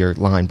 like, not your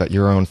line, but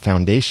your own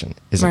foundation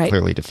isn't Right.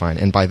 clearly defined.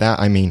 And by that,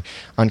 I mean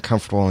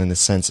uncomfortable in the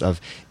sense of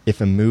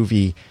if a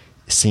movie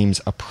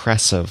seems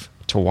oppressive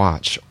to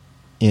watch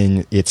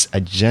in its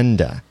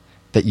agenda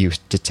that you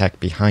detect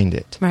behind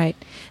it. Right.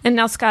 And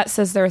now Scott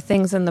says there are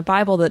things in the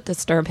Bible that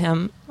disturb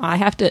him. I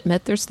have to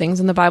admit there's things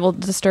in the Bible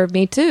that disturb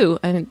me too.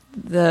 And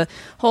the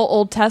whole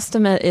Old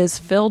Testament is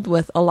filled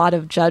with a lot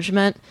of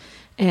judgment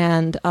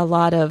and a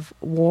lot of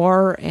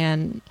war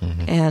and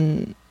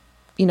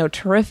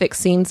terrific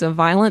scenes of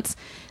violence.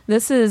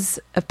 This is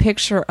a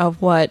picture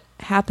of what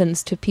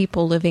happens to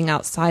people living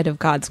outside of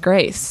God's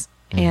grace.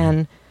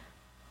 And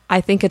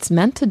I think it's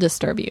meant to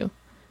disturb you,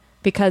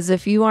 because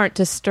if you aren't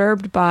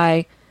disturbed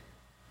by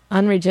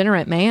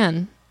unregenerate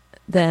man,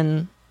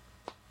 then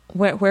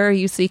where are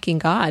you seeking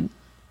God?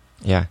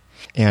 Yeah.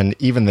 And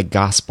even the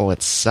gospel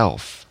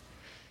itself,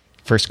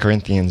 1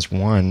 Corinthians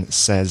 1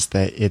 says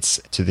that it's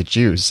to the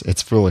Jews,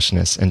 it's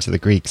foolishness, and to the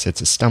Greeks,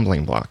 it's a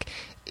stumbling block.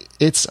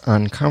 It's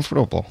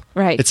uncomfortable.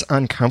 Right. It's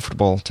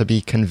uncomfortable to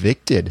be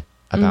convicted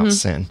about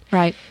sin.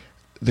 Right.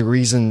 The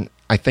reason,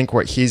 I think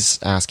what he's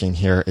asking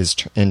here is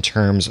in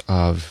terms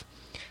of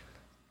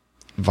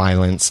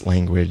violence,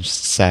 language,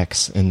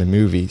 sex in the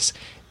movies,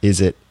 is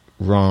it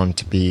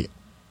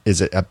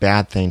a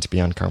bad thing to be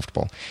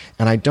uncomfortable?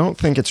 And I don't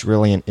think it's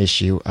really an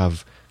issue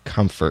of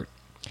comfort.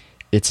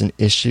 It's an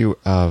issue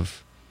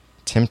of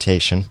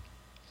temptation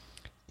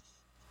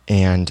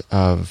and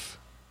of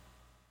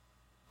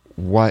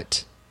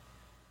what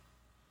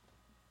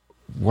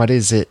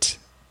is it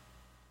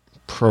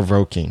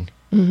provoking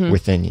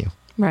within you.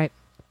 Right.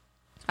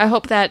 I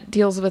hope that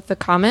deals with the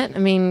comment. I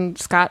mean,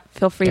 Scott,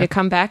 feel free to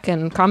come back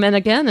and comment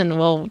again, and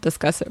we'll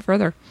discuss it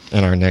further.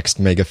 In our next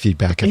mega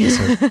feedback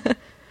episode.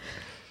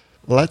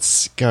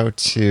 Let's go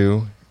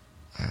to,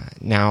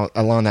 now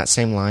along that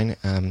same line,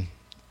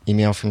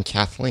 email from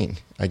Kathleen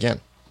again.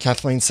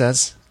 Kathleen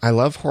says, I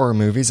love horror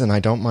movies and I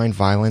don't mind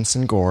violence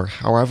and gore.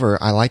 However,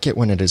 I like it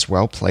when it is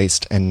well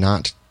placed and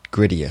not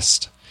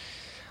grittiest.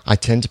 I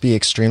tend to be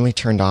extremely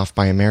turned off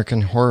by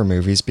American horror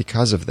movies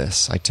because of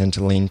this. I tend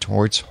to lean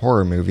towards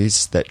horror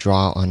movies that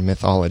draw on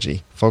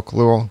mythology,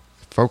 folklore.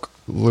 I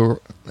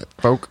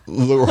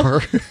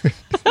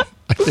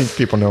think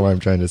people know what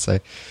I'm trying to say.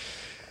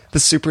 The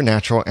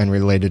supernatural and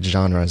related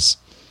genres.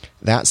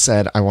 That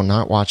said, I will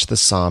not watch the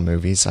Saw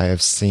movies. I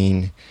have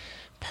seen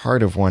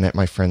part of one at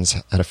a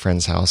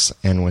friend's house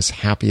and was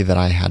happy that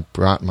I had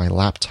brought my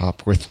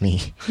laptop with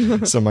me.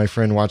 So my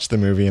friend watched the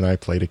movie and I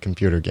played a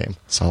computer game.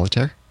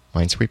 Solitaire?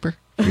 Minesweeper?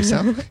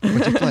 Freestyle?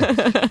 What'd you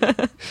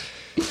play?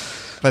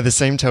 By the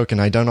same token,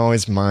 I don't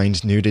always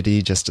mind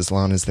nudity just as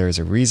long as there is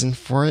a reason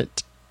for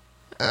it.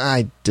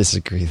 I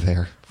disagree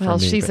there. Well,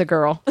 she's a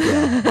girl.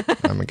 Yeah,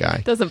 I'm a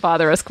guy. Doesn't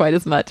bother us quite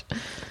as much.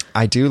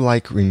 I do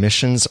like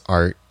remissions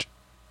art.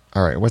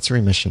 All right, what's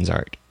remissions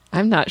art?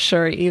 I'm not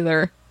sure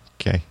either.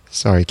 Okay,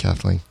 sorry,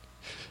 Kathleen.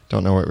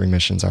 Don't know what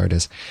remissions art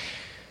is.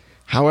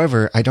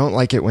 However, I don't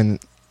like it when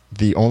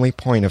the only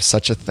point of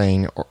such a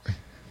thing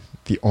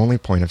the only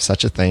point of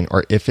such a thing,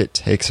 or if it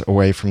takes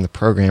away from the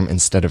program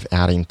instead of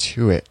adding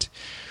to it.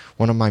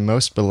 One of my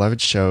most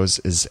beloved shows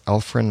is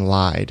Elfrin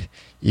Lied.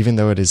 Even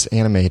though it is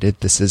animated,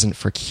 this isn't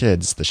for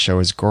kids. The show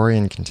is gory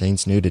and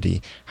contains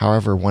nudity.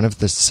 However, one of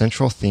the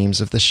central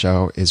themes of the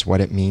show is what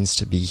it means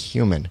to be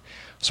human,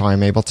 so I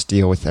am able to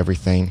deal with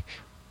everything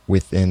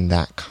within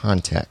that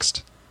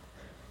context.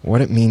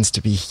 What it means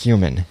to be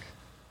human.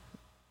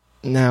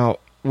 Now,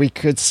 we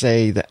could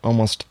say that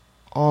almost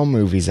all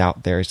movies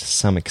out there, to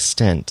some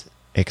extent,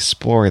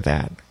 explore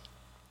that.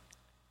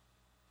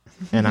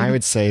 And I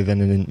would say that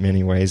in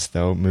many ways,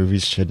 though,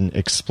 movies shouldn't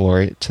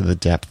explore it to the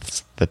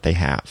depths that they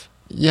have.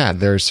 Yeah,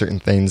 there are certain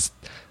things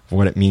of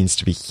what it means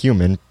to be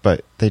human,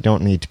 but they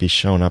don't need to be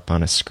shown up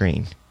on a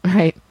screen.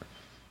 Right.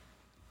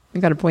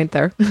 You got a point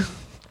there.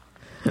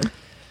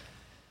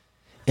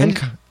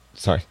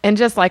 Sorry. And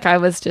just like I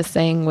was just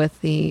saying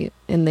with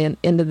in the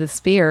End of the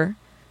Spear,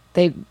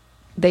 they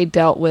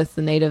dealt with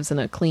the natives in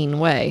a clean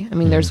way. I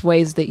mean, there's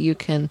ways that you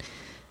can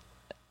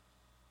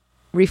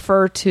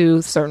refer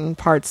to certain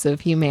parts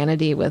of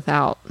humanity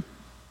without,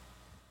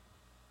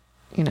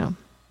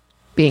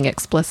 being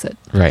explicit.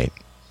 Right.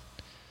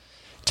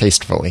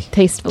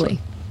 Tastefully.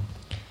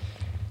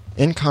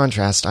 In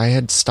contrast, I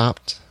had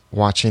stopped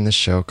watching the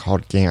show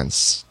called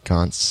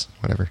Gantz,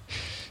 whatever,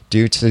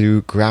 due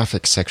to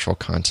graphic sexual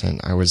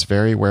content. I was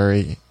very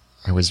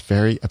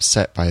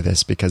upset by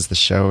this because the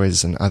show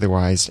is an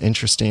otherwise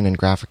interesting and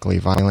graphically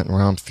violent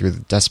romp through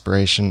the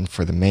desperation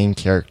for the main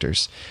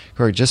characters,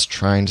 who are just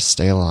trying to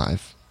stay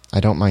alive. I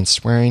don't mind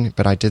swearing,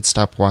 but I did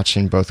stop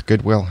watching both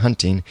Good Will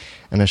Hunting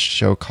and a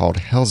show called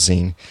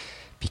Hellsing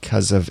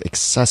because of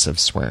excessive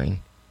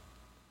swearing.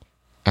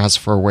 As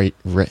for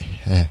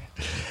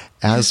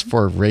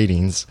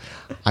ratings,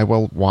 I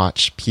will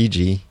watch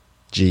PG,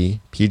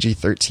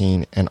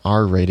 PG-13, and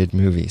R-rated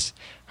movies.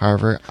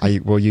 However, I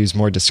will use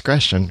more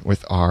discretion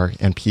with R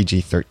and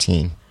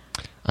PG-13.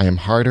 I am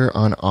harder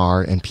on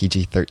R and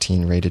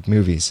PG-13 rated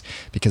movies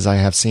because I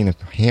have seen a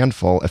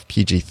handful of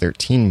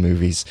PG-13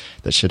 movies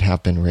that should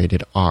have been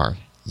rated R.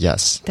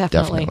 Yes,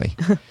 definitely.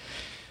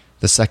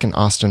 The second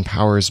Austin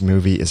Powers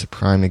movie is a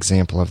prime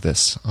example of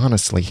this.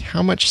 Honestly,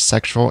 how much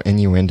sexual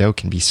innuendo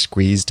can be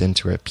squeezed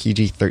into a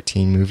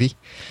PG-13 movie?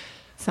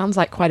 Sounds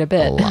like quite a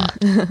bit. A lot.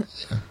 Yeah.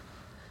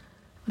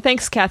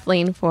 Thanks,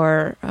 Kathleen,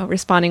 for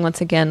responding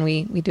once again.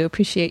 We do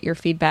appreciate your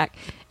feedback.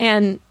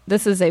 And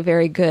this is a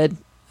very good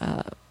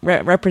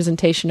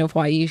representation of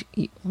why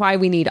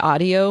we need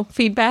audio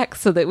feedback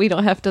so that we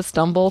don't have to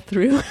stumble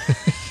through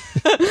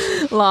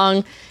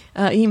long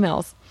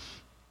emails.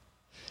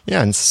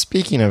 Yeah, and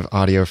speaking of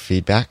audio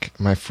feedback,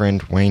 my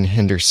friend Wayne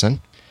Henderson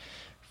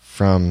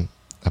from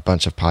a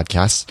bunch of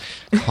podcasts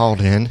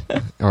called in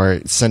or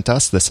sent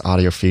us this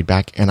audio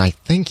feedback, and I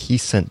think he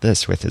sent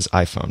this with his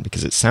iPhone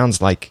because it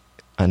sounds like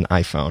an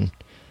iPhone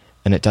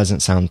and it doesn't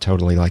sound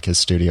totally like his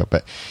studio.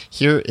 But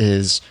here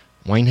is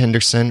Wayne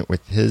Henderson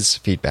with his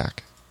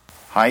feedback.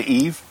 Hi,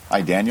 Eve.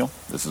 Hi, Daniel.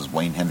 This is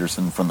Wayne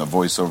Henderson from the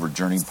VoiceOver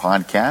Journey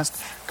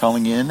podcast,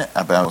 calling in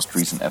about the most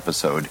recent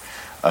episode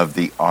of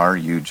the Are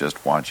You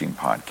Just Watching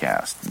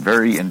podcast.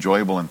 Very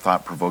enjoyable and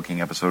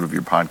thought-provoking episode of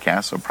your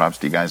podcast, so props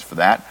to you guys for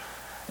that.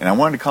 And I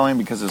wanted to call in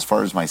because as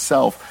far as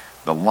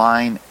myself, the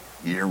line,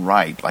 you're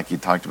right, like you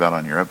talked about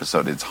on your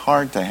episode, it's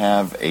hard to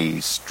have a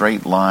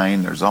straight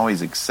line. There's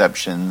always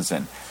exceptions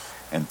and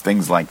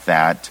things like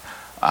that.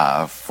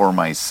 For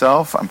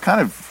myself, I'm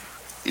kind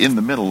of in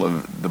the middle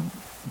of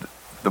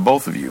the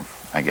both of you,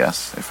 I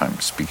guess, if I'm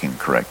speaking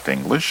correct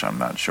English. I'm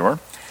not sure.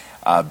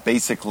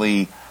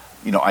 Basically,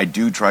 I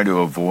do try to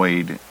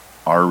avoid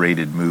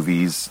R-rated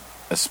movies,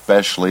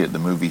 especially at the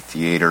movie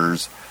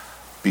theaters,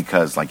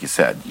 because, like you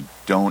said, you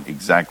don't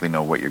exactly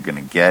know what you're going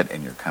to get,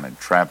 and you're kind of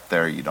trapped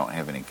there. You don't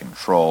have any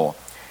control.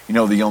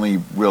 The only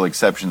real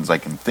exceptions I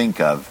can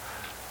think of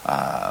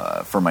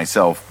for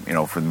myself,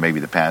 for maybe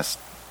the past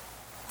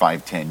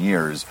 5-10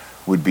 years,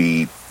 would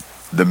be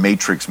the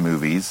Matrix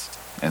movies,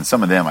 and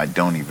some of them I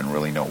don't even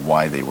really know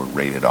why they were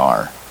rated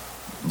R,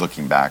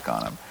 looking back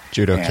on them.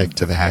 Judo kick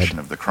to the head. Passion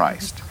of the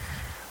Christ,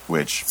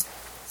 which,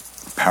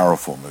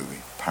 powerful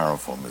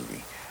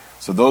movie.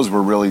 So those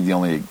were really the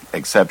only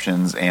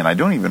exceptions, and I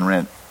don't even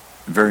rent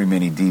very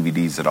many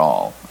DVDs at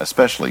all,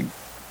 especially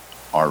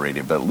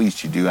R-rated, but at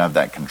least you do have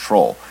that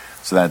control,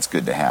 so that's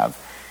good to have.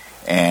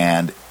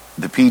 And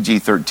the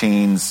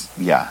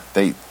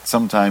PG-13s,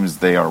 sometimes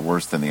they are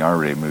worse than the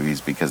R-rated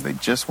movies because they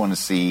just want to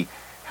see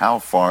how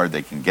far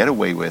they can get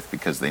away with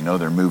because they know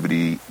their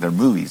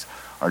movies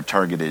are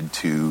targeted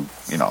to,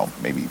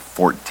 maybe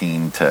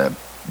 14 to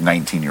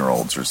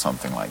 19-year-olds or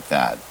something like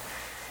that.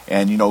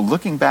 And,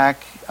 looking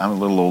back, I'm a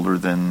little older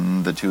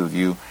than the two of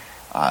you.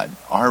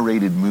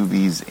 R-rated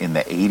movies in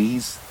the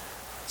 80s,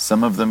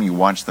 some of them, you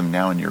watch them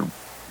now and you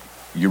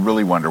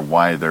really wonder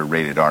why they're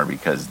rated R,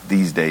 because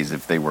these days,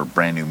 if they were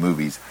brand new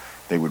movies,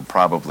 they would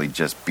probably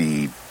just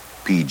be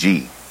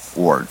PG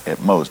or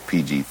at most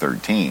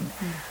PG-13.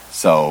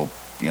 So,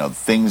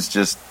 things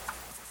just,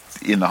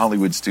 in the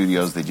Hollywood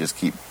studios, they just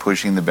keep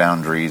pushing the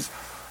boundaries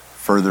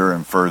further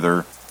and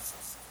further.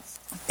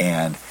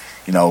 And,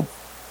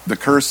 The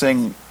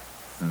cursing,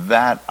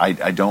 that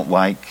I don't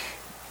like,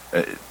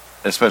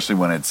 especially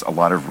when it's a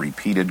lot of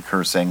repeated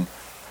cursing.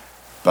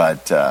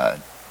 But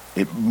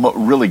it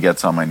really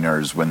gets on my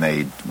nerves when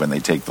they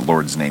take the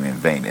Lord's name in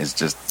vain. It's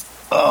just,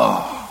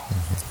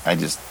 I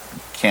just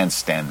can't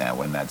stand that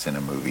when that's in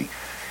a movie.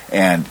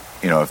 And,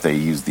 if they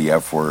use the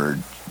F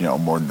word,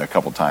 more than a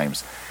couple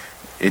times,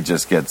 it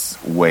just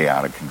gets way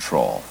out of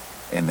control.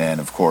 And then,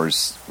 of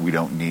course, we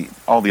don't need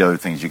all the other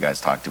things you guys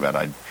talked about.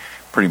 I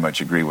pretty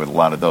much agree with a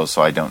lot of those,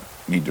 so I don't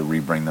need to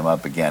re-bring them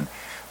up again.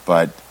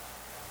 But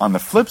on the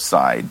flip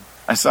side,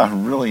 I saw a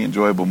really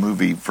enjoyable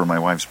movie for my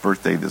wife's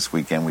birthday this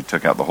weekend. We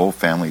took out the whole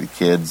family, the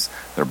kids,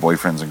 their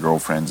boyfriends and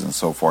girlfriends, and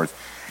so forth.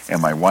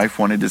 And my wife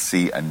wanted to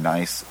see a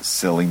nice,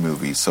 silly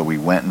movie, so we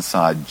went and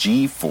saw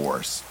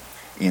G-Force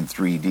in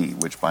 3D,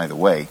 which, by the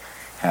way,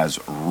 has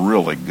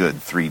really good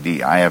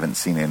 3D. I haven't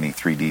seen any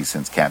 3D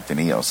since Captain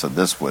EO, so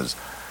this was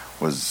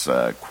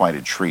quite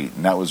a treat.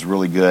 And that was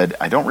really good.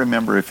 I don't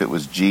remember if it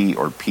was G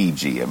or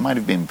PG. It might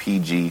have been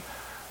PG,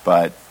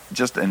 but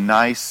just a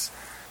nice,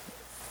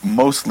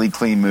 mostly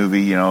clean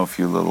movie, a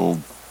few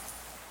little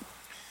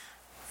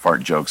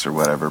fart jokes or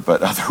whatever,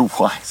 but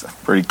otherwise a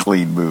pretty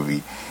clean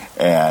movie.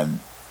 And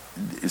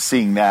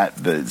seeing that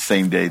the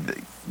same day that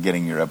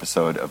getting your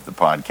episode of the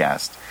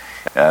podcast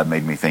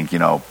made me think,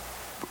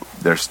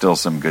 there's still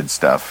some good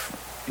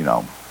stuff,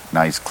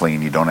 nice,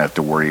 clean. You don't have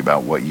to worry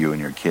about what you and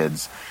your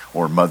kids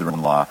or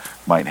mother-in-law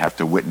might have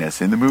to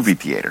witness in the movie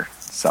theater.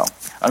 So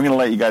I'm going to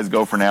let you guys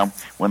go for now.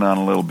 Went on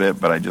a little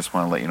bit, but I just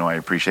want to let you know I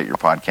appreciate your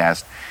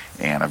podcast.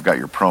 And I've got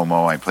your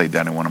promo. I played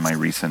that in one of my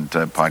recent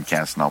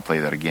podcasts, and I'll play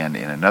that again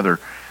in another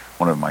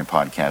one of my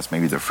podcasts,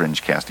 maybe the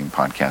Fringe Casting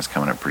podcast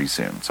coming up pretty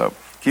soon. So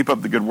keep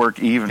up the good work,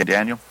 Eve and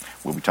Daniel.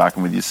 We'll be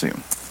talking with you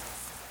soon.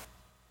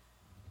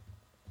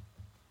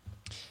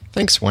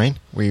 Thanks, Wayne.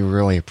 We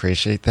really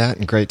appreciate that,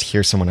 and great to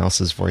hear someone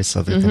else's voice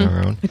other than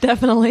our own.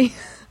 Definitely.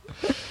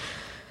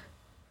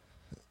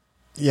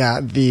 Yeah,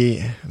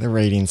 the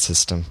rating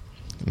system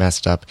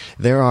messed up.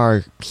 There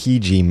are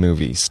PG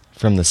movies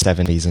from the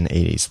 70s and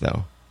 80s,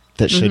 though,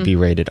 that should be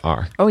rated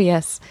R. Oh,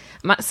 yes.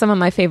 Some of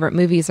my favorite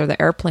movies are the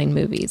airplane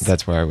movies.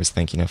 That's what I was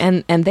thinking of.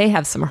 And they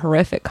have some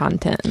horrific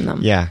content in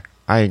them. Yeah,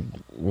 I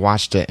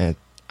watched it, and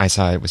I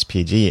saw it was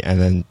PG, and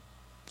then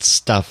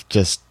stuff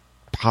just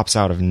pops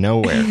out of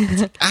nowhere.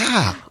 It's like,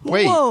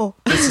 wait, Whoa.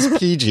 This is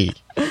PG.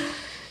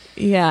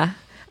 Yeah.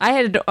 I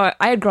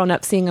had grown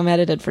up seeing them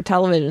edited for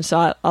television,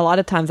 so a lot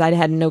of times I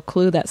had no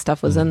clue that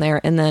stuff was in there.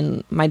 And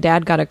then my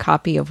dad got a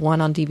copy of one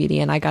on DVD,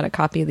 and I got a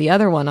copy of the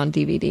other one on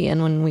DVD.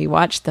 And when we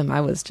watched them,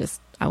 I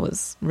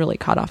was really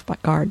caught off by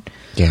guard.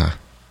 Yeah.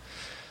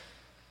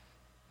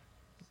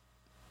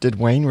 Did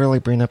Wayne really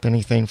bring up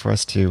anything for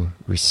us to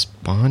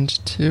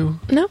respond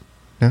to? No,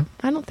 No?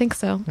 I don't think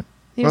so.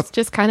 He was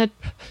just kind of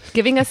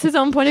giving us his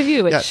own point of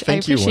view, which I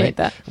thank you, appreciate Wayne.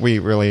 that. We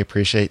really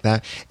appreciate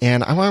that.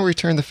 And I want to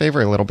return the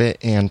favor a little bit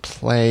and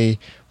play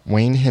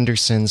Wayne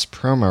Henderson's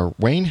promo.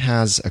 Wayne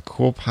has a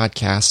cool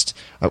podcast,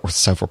 or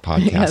several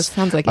podcasts, Yeah,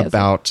 sounds like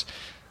about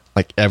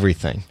like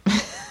everything.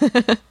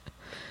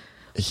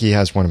 He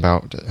has one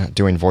about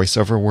doing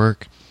voiceover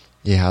work.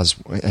 He has,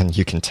 and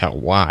you can tell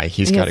why.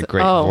 He's got a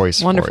great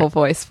voice wonderful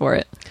for it. voice for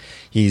it.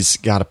 He's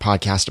got a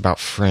podcast about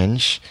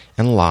Fringe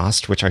and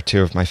Lost, which are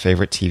two of my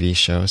favorite TV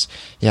shows.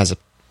 He has a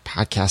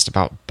podcast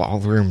about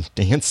ballroom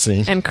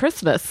dancing. And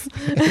Christmas.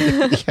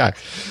 Yeah.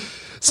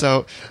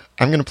 So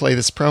I'm going to play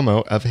this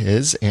promo of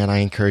his, and I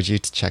encourage you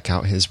to check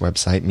out his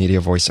website,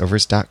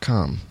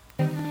 mediavoiceovers.com.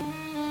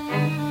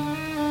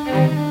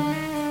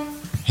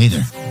 Hey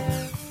there.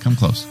 Come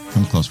close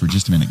for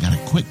just a minute. Got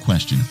a quick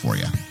question for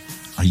you.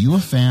 Are you a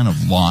fan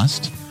of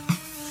Lost,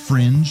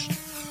 Fringe,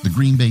 the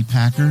Green Bay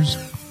Packers,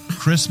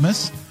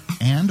 Christmas,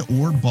 and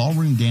or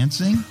ballroom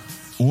dancing?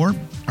 Or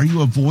are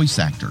you a voice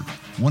actor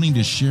wanting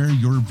to share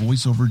your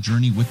voiceover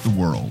journey with the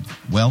world?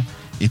 Well,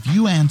 if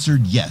you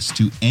answered yes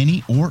to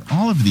any or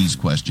all of these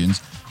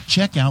questions,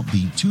 check out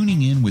the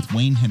Tuning In with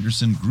Wayne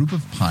Henderson group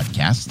of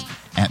podcasts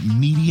at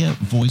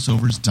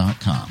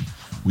mediavoiceovers.com.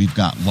 We've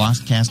got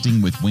Lost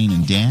Casting with Wayne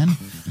and Dan.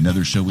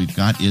 Another show we've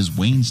got is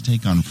Wayne's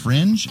Take on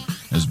Fringe,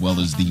 as well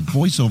as the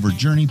Voiceover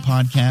Journey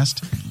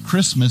podcast,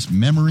 Christmas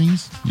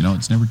Memories. You know,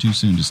 it's never too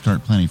soon to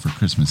start planning for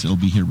Christmas. It'll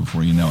be here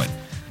before you know it.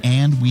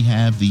 And we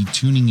have the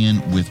Tuning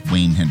In with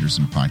Wayne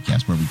Henderson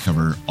podcast, where we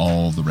cover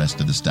all the rest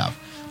of the stuff.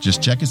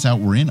 Just check us out.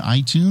 We're in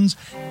iTunes,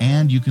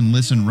 and you can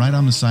listen right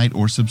on the site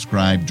or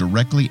subscribe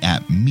directly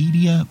at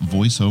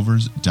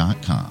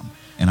mediavoiceovers.com.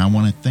 And I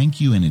want to thank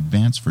you in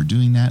advance for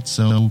doing that,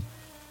 so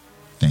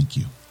thank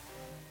you.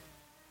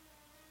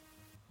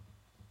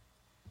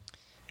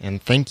 And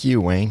thank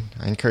you, Wayne.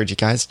 I encourage you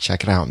guys to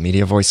check it out,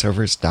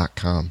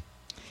 mediavoiceovers.com.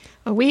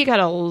 We got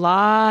a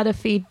lot of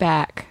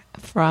feedback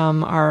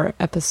from our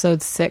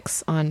episode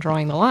 6 on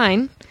Drawing the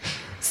Line,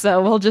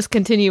 so we'll just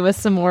continue with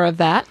some more of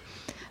that.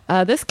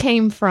 This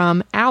came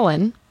from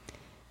Alan,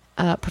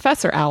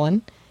 Professor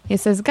Allen. He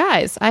says,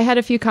 guys, I had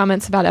a few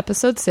comments about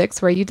episode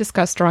 6 where you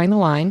discussed drawing the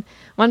line.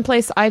 One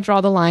place I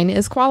draw the line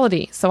is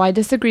quality, so I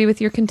disagree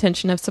with your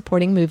contention of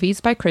supporting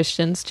movies by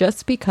Christians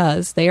just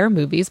because they are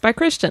movies by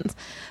Christians.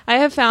 I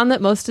have found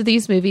that most of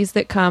these movies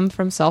that come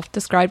from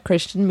self-described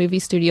Christian movie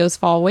studios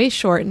fall way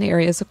short in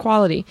areas of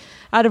quality.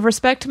 Out of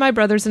respect to my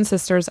brothers and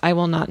sisters, I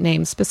will not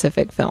name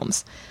specific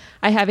films.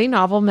 I have a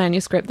novel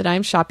manuscript that I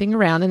am shopping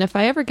around, and if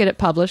I ever get it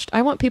published,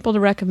 I want people to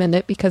recommend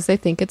it because they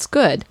think it's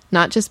good,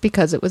 not just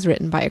because it was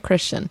written by a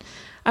Christian.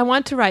 I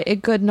want to write a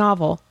good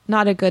novel,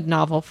 not a good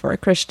novel for a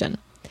Christian.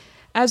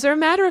 As a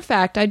matter of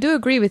fact, I do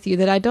agree with you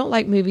that I don't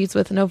like movies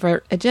with an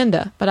overt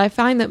agenda, but I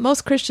find that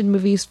most Christian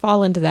movies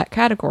fall into that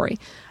category.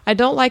 I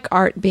don't like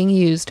art being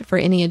used for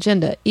any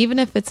agenda, even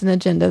if it's an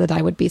agenda that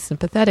I would be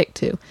sympathetic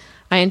to.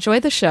 I enjoy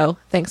the show.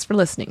 Thanks for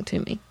listening to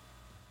me.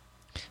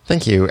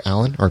 Thank you,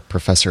 Alan, or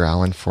Professor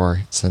Allen,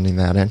 for sending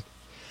that in.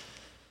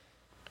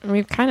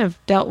 We've kind of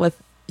dealt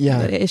with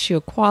the issue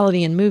of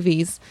quality in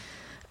movies.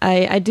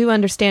 I do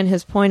understand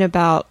his point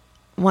about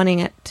wanting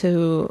it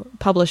to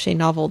publish a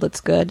novel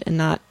that's good and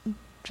not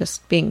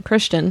just being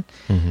Christian.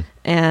 Mm-hmm.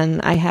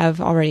 And I have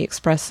already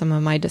expressed some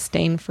of my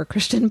disdain for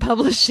Christian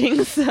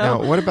publishing. So.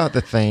 Now, what about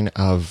the thing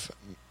of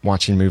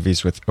watching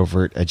movies with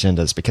overt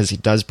agendas? Because he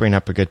does bring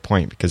up a good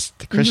point, because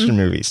the Christian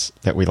movies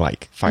that we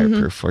like,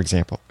 Fireproof, for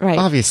example,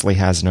 obviously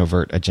has an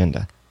overt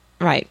agenda.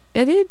 Right.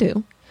 They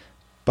do.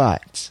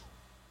 But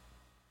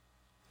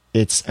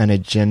it's an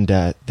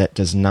agenda that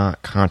does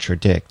not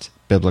contradict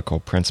biblical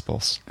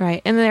principles.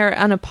 Right. And they're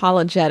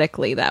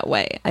unapologetically that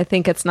way. I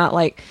think it's not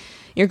like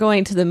you're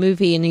going to the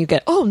movie and you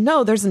get, oh,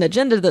 no, there's an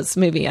agenda to this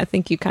movie. I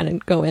think you kind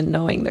of go in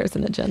knowing there's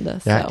an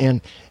agenda. Yeah,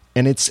 so.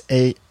 And it's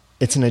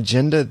an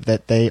agenda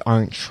that they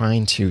aren't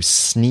trying to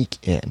sneak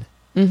in.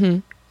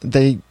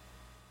 Mm-hmm.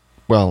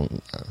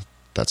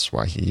 That's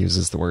why he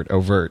uses the word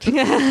overt.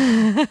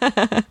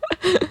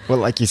 Well,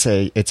 like you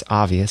say, it's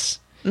obvious.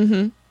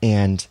 Mm-hmm.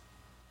 And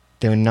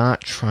they're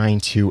not trying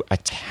to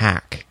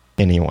attack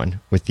anyone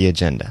with the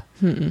agenda.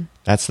 Mm-mm.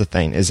 That's the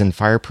thing, is in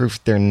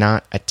Fireproof, they're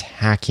not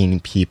attacking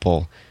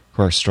people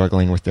who are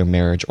struggling with their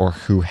marriage or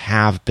who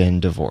have been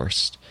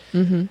divorced.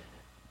 Mm-hmm.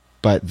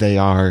 But they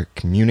are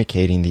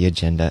communicating the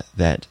agenda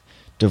that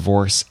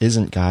divorce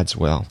isn't God's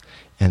will,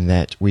 and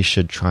that we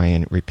should try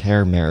and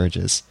repair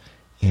marriages,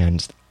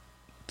 and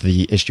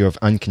the issue of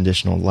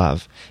unconditional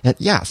love. And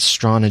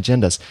strong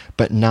agendas,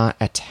 but not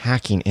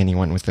attacking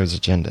anyone with those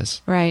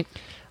agendas. Right.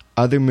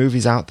 Other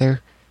movies out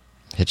there,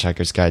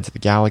 Hitchhiker's Guide to the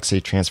Galaxy,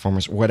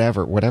 Transformers,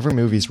 whatever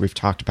movies we've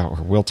talked about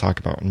or will talk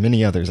about, and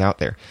many others out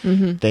there,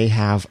 they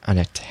have an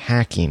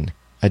attacking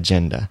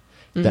agenda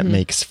that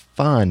makes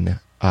fun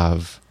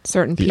of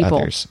certain the people.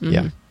 Others. Mm-hmm.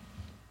 Yeah.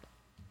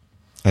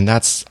 And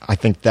I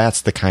think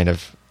that's the kind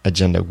of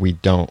agenda we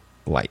don't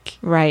like.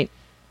 Right.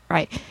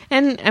 Right.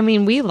 And, I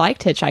mean, we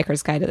liked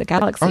Hitchhiker's Guide to the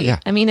Galaxy. Oh,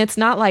 yeah. I mean, it's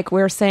not like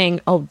we're saying,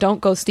 oh,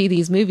 don't go see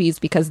these movies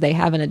because they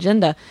have an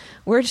agenda.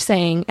 We're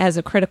saying, as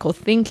a critical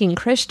thinking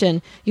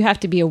Christian, you have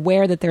to be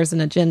aware that there's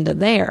an agenda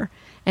there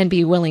and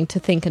be willing to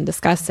think and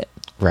discuss it.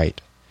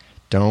 Right.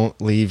 Don't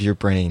leave your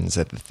brains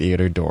at the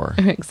theater door.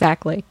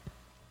 Exactly.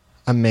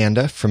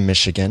 Amanda from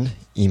Michigan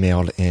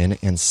emailed in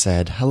and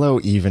said,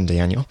 "Hello, Eve and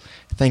Daniel.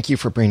 Thank you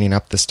for bringing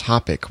up this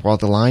topic. While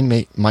the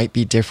line might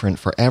be different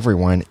for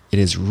everyone, it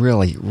is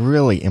really,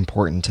 really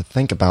important to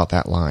think about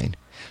that line.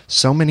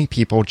 So many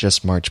people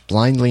just march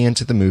blindly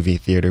into the movie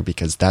theater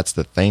because that's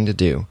the thing to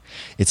do.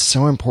 It's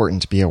so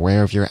important to be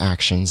aware of your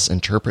actions,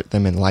 interpret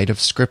them in light of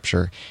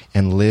Scripture,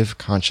 and live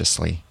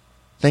consciously.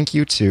 Thank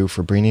you, too,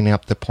 for bringing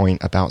up the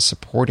point about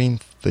supporting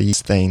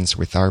these things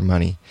with our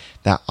money.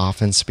 That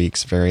often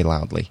speaks very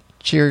loudly.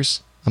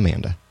 Cheers,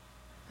 Amanda."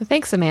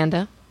 Thanks,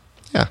 Amanda.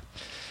 Yeah.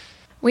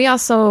 We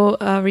also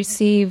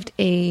received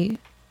a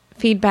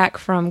feedback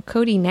from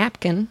Cody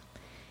Napkin,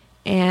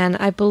 and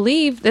I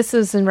believe this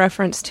is in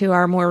reference to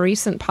our more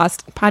recent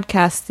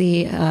podcast,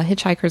 The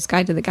Hitchhiker's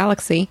Guide to the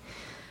Galaxy.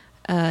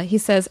 He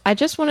says, "I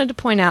just wanted to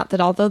point out that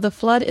although the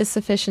flood is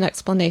sufficient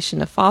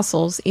explanation of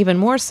fossils, even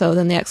more so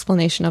than the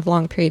explanation of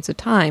long periods of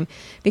time,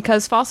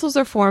 because fossils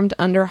are formed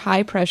under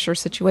high-pressure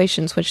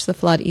situations, which the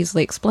flood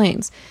easily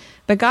explains.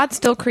 But God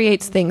still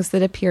creates things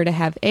that appear to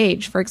have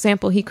age. For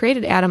example, he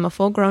created Adam a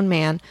full-grown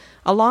man,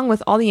 along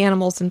with all the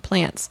animals and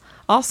plants.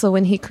 Also,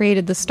 when he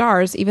created the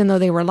stars, even though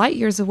they were light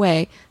years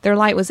away, their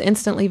light was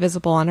instantly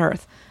visible on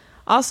earth.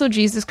 Also,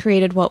 Jesus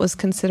created what was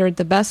considered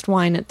the best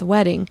wine at the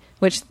wedding,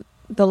 which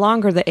the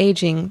longer the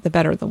aging, the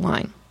better the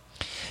wine."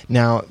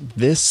 Now,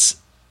 this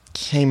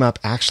came up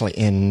actually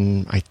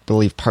in, I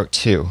believe, part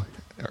 2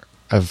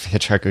 of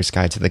Hitchhiker's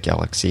Guide to the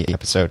Galaxy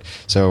episode.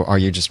 So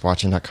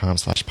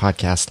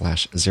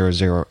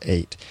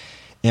areyouJustWatching.com/podcast/008.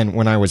 And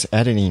when I was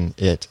editing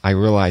it, I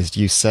realized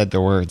you said the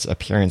words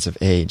appearance of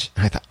age.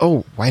 And I thought,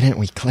 oh, why didn't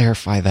we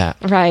clarify that?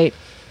 Right.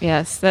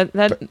 Yes. That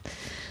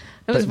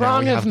was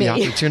wrong of me. Now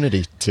we have the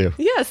opportunity to.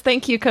 Yes.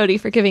 Thank you, Cody,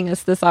 for giving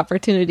us this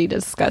opportunity to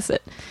discuss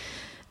it.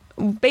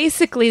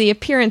 Basically, the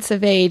appearance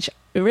of age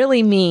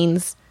really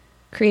means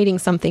creating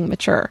something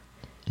mature.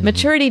 Mm-hmm.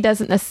 Maturity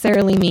doesn't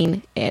necessarily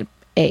mean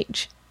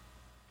age.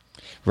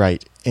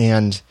 Right.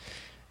 And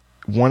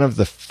one of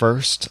the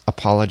first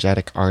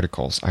apologetic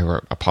articles I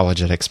wrote,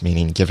 apologetics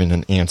meaning giving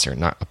an answer,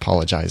 not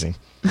apologizing.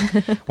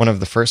 One of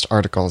the first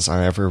articles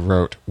I ever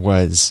wrote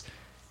was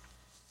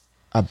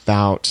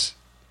about,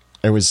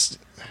 it was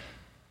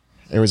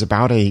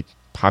about a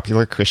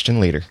popular Christian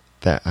leader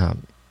that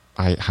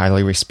I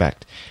highly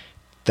respect,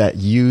 that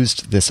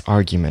used this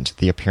argument,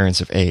 the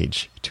appearance of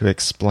age, to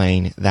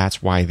explain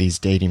that's why these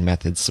dating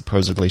methods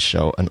supposedly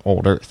show an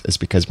old earth, is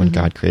because when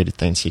God created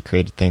things, he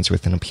created things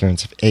with an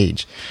appearance of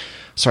age.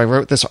 So I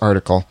wrote this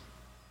article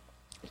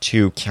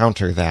to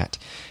counter that,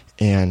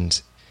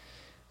 and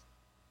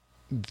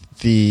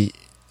the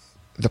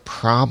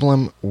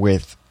problem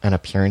with an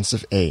appearance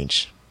of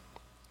age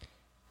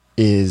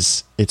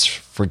is it's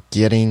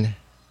forgetting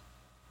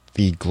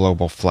the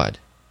global flood.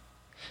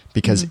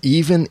 Because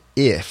even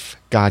if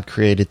God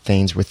created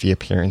things with the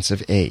appearance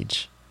of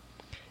age,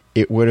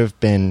 it would have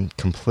been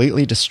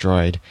completely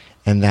destroyed,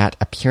 and that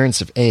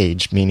appearance of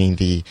age, meaning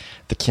the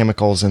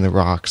chemicals in the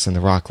rocks and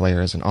the rock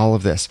layers and all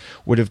of this,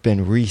 would have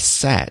been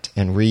reset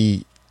and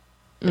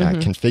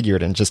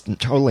configured and just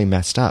totally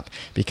messed up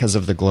because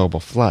of the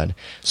global flood.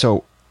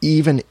 So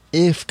even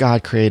if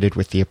God created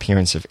with the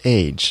appearance of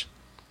age,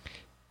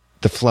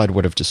 the flood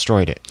would have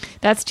destroyed it.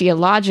 That's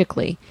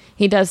geologically.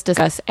 He does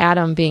discuss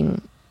Adam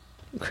being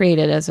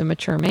created as a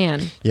mature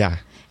man. Yeah.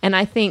 And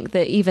I think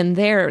that even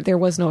there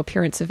was no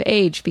appearance of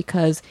age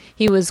because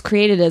he was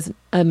created as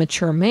a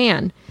mature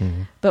man.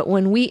 But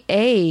when we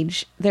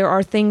age, there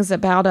are things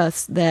about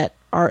us that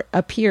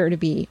appear to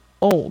be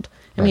old.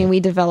 I mean, we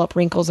develop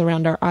wrinkles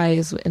around our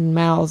eyes and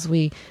mouths.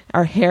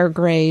 Our hair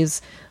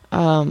grays.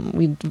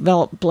 We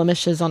develop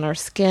blemishes on our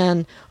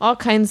skin. All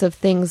kinds of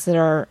things that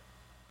are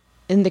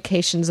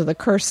indications of the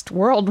cursed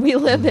world we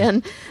live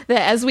in,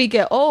 that as we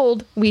get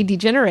old, we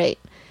degenerate.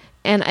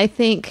 And I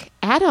think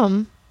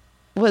Adam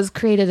was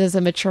created as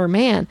a mature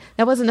man.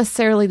 That wasn't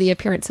necessarily the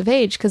appearance of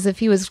age, because if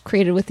he was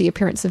created with the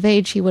appearance of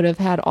age, he would have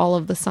had all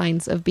of the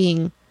signs of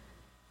being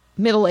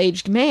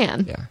middle-aged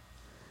man. Yeah.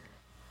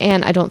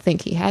 And I don't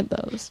think he had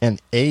those.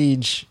 And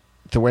age,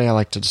 the way I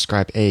like to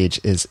describe age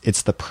is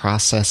it's the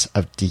process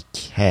of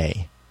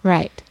decay.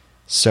 Right.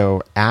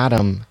 So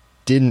Adam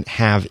didn't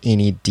have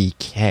any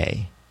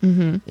decay,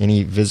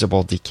 any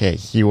visible decay.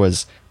 He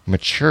was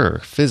mature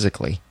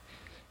physically,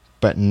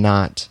 but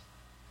not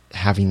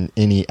having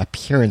any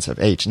appearance of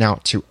age. Now,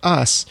 to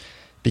us,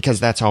 because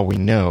that's all we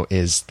know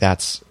is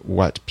that's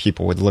what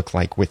people would look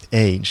like with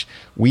age,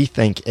 we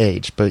think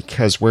age,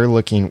 because we're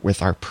looking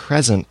with our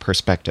present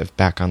perspective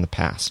back on the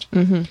past.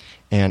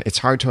 And it's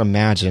hard to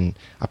imagine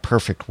a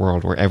perfect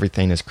world where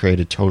everything is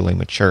created totally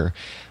mature.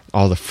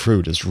 All the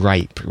fruit is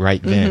ripe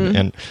right then,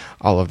 and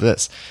all of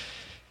this.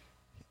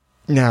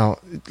 Now,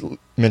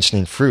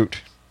 mentioning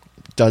fruit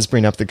does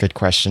bring up the good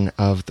question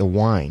of the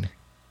wine.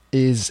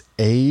 Is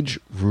age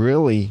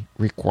really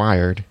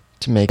required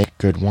to make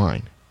good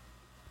wine?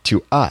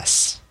 To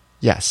us,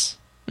 yes.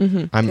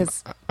 I'm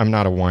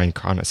not a wine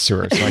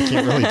connoisseur, so I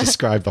can't really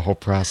describe the whole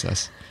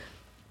process.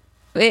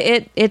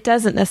 It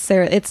doesn't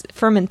necessarily. It's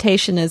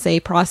fermentation is a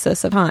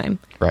process of time,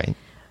 Right.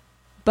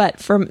 but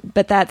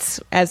that's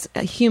as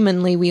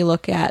humanly we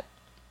look at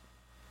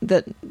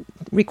the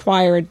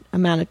required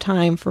amount of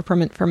time for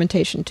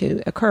fermentation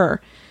to occur.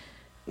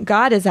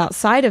 God is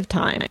outside of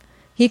time.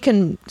 He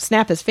can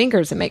snap his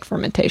fingers and make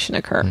fermentation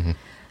occur.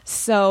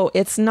 So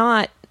it's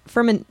not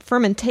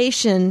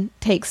fermentation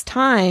takes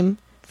time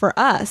for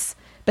us,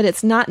 but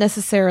it's not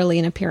necessarily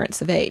an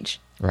appearance of age.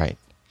 Right.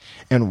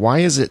 And why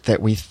is it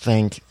that we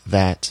think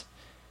that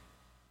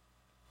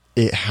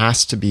it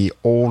has to be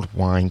old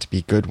wine to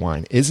be good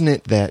wine? Isn't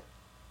it that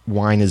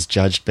wine is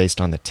judged based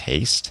on the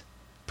taste,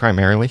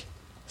 primarily,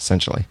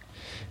 essentially,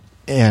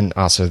 and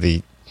also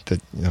the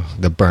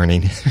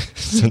burning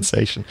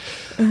sensation,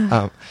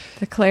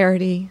 The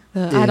clarity,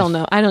 I don't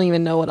know. I don't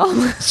even know what all.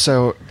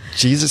 So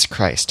Jesus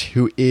Christ,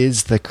 who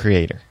is the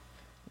creator,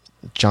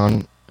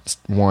 John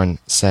 1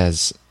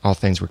 says all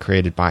things were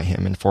created by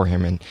him and for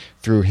him, and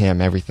through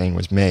him everything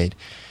was made.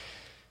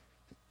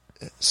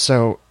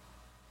 So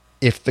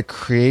if the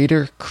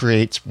creator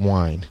creates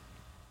wine,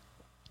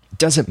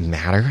 doesn't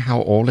matter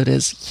how old it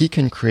is, he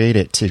can create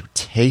it to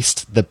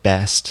taste the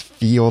best,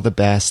 feel the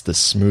best, the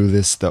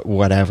smoothest, the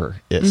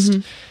whatever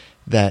is.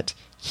 That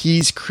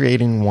he's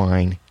creating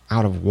wine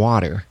out of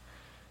water,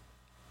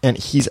 and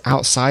he's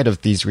outside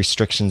of these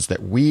restrictions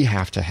that we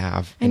have to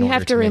have. And you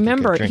have to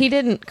remember, he he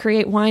didn't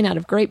create wine out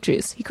of grape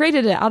juice. He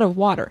created it out of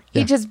water. Yeah.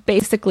 He just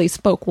basically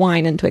spoke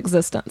wine into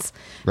existence.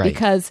 Right.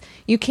 Because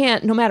you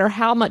can't, no matter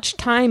how much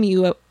time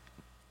you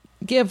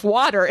give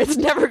water, it's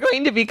never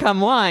going to become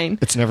wine.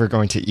 It's never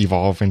going to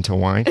evolve into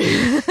wine.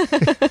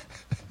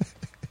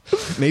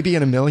 Maybe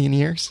in 1,000,000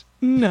 years?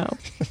 No.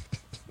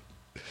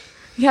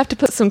 You have to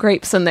put some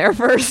grapes in there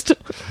first.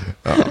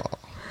 Oh.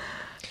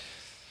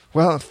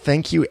 Well,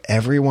 thank you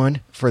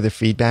everyone for the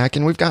feedback.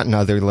 And we've gotten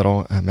other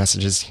little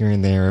messages here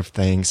and there of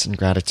thanks and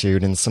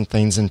gratitude, and some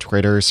things in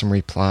Twitter, some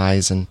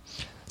replies and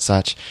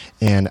such.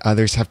 And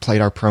others have played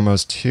our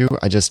promos too.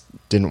 I just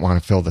didn't want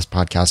to fill this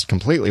podcast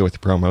completely with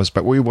promos,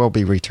 but we will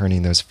be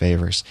returning those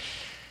favors.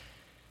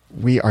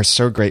 we are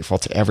so grateful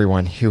to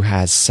everyone who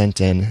has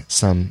sent in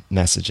some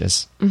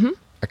messages. Mm-hmm.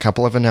 A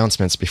couple of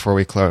announcements before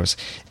we close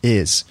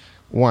is,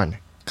 1,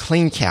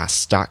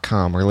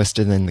 cleancasts.com. We're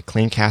listed in the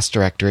Cleancast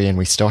directory, and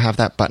we still have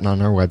that button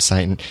on our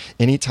website. And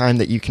anytime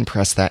that you can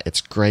press that,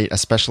 it's great,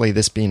 especially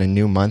this being a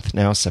new month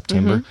now,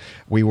 September.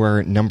 Mm-hmm. We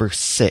were number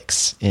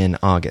 6 in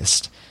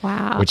August.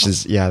 Wow. Which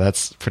is,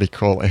 that's pretty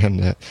cool.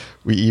 And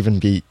we even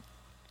beat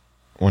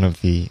one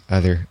of the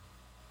other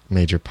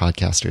major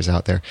podcasters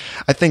out there.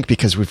 I think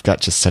because we've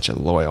got just such a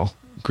loyal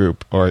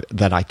group, or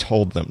that I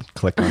told them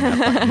click on that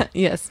button.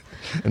 Yes.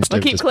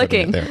 Instead keep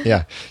clicking. There.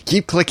 Yeah.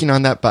 Keep clicking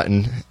on that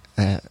button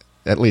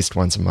at least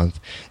once a month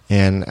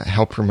and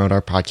help promote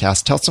our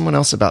podcast. Tell someone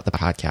else about the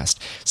podcast.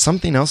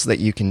 Something else that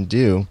you can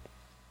do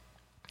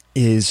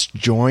is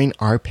join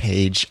our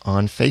page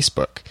on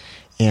Facebook.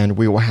 And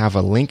we will have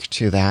a link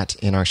to that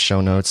in our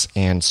show notes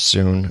and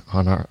soon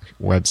on our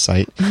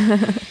website.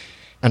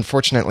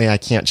 Unfortunately, I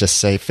can't just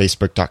say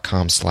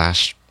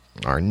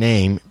facebook.com/our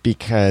name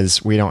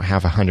because we don't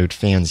have 100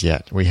 fans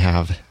yet. We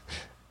have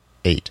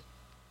 8.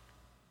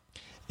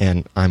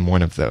 And I'm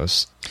one of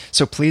those.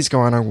 So please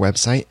go on our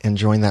website and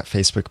join that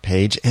Facebook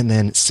page and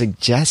then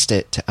suggest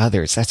it to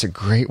others. That's a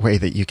great way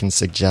that you can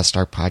suggest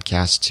our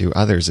podcast to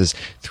others is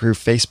through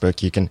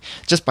Facebook. You can,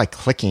 just by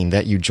clicking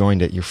that you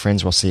joined it, your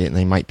friends will see it and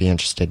they might be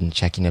interested in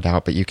checking it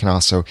out. But you can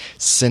also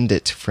send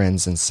it to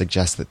friends and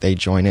suggest that they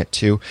join it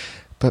too.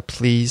 But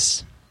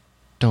please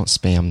don't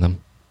spam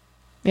them.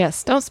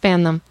 Yes, don't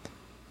spam them.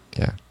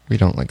 Yeah, we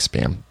don't like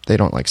spam. They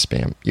don't like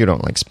spam. You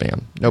don't like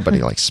spam. Nobody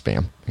likes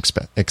spam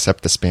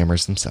except the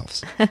spammers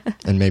themselves.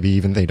 And maybe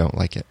even they don't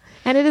like it.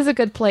 And it is a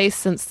good place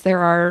since there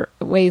are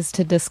ways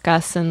to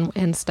discuss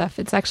and stuff.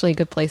 It's actually a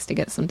good place to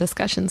get some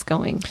discussions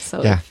going.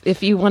 So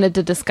if you wanted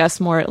to discuss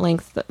more at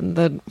length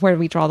where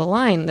we draw the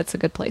line, that's a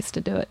good place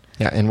to do it.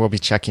 Yeah, and we'll be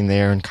checking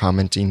there and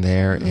commenting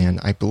there. Mm-hmm. And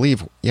I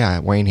believe,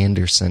 Wayne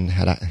Henderson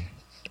had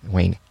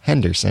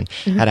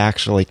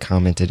actually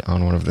commented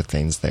on one of the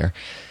things there.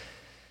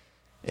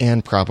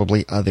 And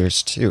probably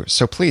others too.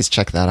 So please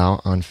check that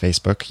out on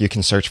Facebook. You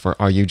can search for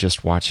Are You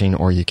Just Watching,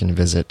 or you can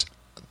visit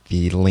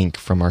the link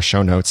from our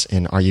show notes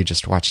in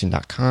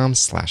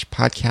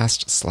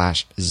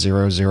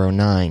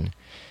areyoujustwatching.com/podcast/009.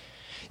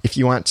 If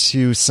you want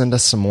to send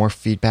us some more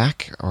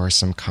feedback or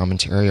some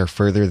commentary or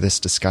further this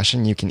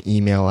discussion, you can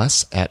email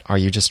us at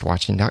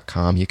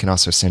areyoujustwatching.com. You can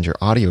also send your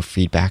audio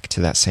feedback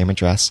to that same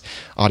address,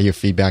 audio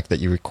feedback that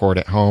you record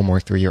at home or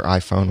through your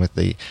iPhone with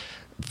the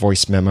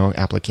voice memo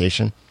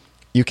application.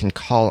 You can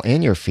call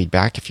in your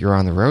feedback if you're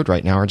on the road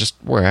right now or just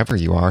wherever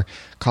you are.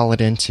 Call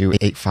it in to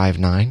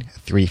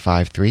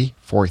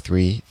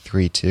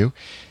 859-353-4332.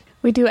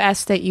 We do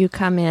ask that you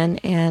come in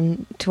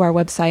and to our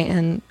website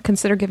and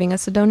consider giving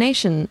us a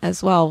donation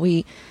as well.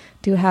 We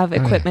do have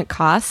equipment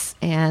costs,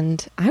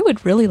 and I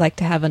would really like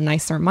to have a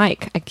nicer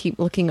mic. I keep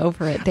looking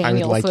over at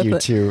Daniel. I would like you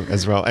to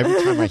as well.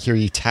 Every time I hear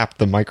you tap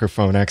the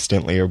microphone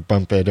accidentally or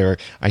bump it, or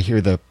I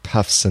hear the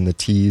puffs and the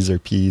T's or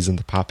P's and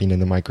the popping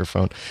in the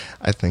microphone,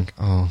 I think,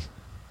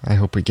 I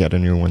hope we get a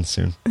new one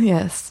soon.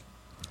 Yes.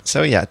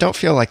 So don't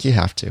feel like you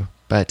have to.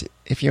 But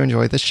if you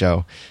enjoy the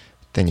show,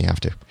 then you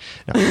have to.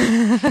 No.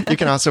 You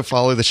can also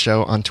follow the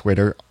show on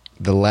Twitter.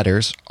 The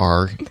letters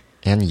R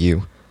and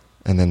U,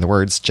 and then the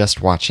words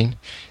Just Watching.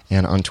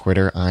 And on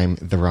Twitter, I'm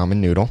The Ramen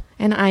Noodle.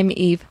 And I'm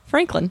Eve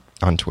Franklin.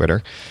 On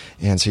Twitter.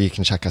 And so you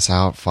can check us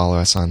out, follow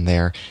us on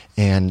there.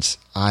 And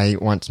I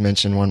want to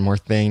mention one more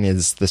thing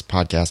is this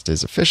podcast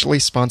is officially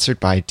sponsored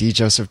by D.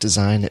 Joseph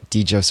Design at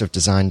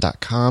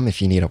djosephdesign.com. If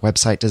you need a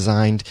website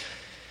designed,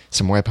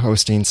 some web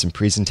hosting, some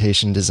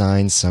presentation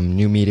design, some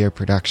new media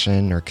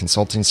production or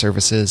consulting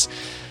services,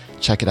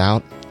 check it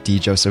out,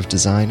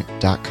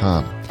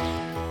 djosephdesign.com.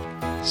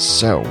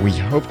 So we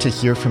hope to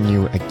hear from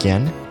you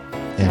again,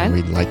 and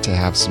we'd like to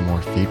have some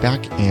more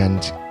feedback.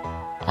 And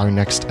our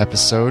next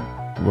episode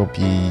will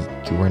be,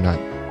 we're not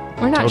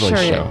totally sure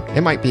sure. Yet.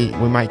 It might be,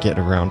 we might get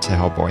around to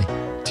Hellboy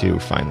 2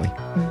 finally.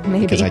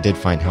 Maybe. Because I did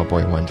find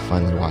Hellboy 1 to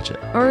finally watch it.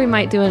 Or we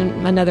might do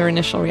another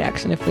initial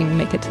reaction if we can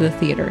make it to the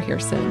theater here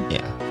soon.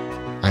 Yeah.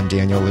 I'm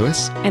Daniel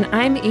Lewis. And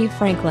I'm Eve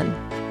Franklin.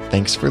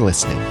 Thanks for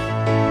listening.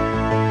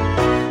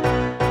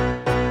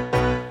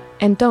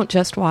 And don't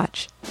just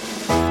watch.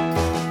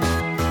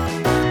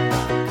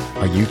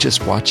 Are You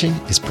Just Watching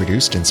is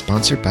produced and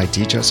sponsored by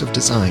D. Joseph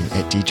Design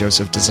at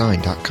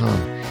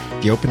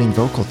djosephdesign.com. The opening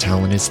vocal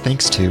talent is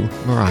thanks to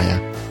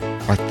Mariah.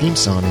 Our theme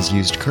song is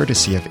used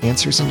courtesy of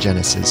Answers in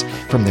Genesis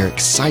from their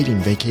exciting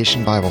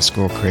Vacation Bible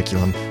School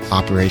curriculum,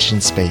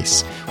 Operation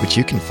Space, which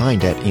you can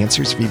find at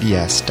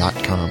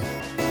answersvbs.com.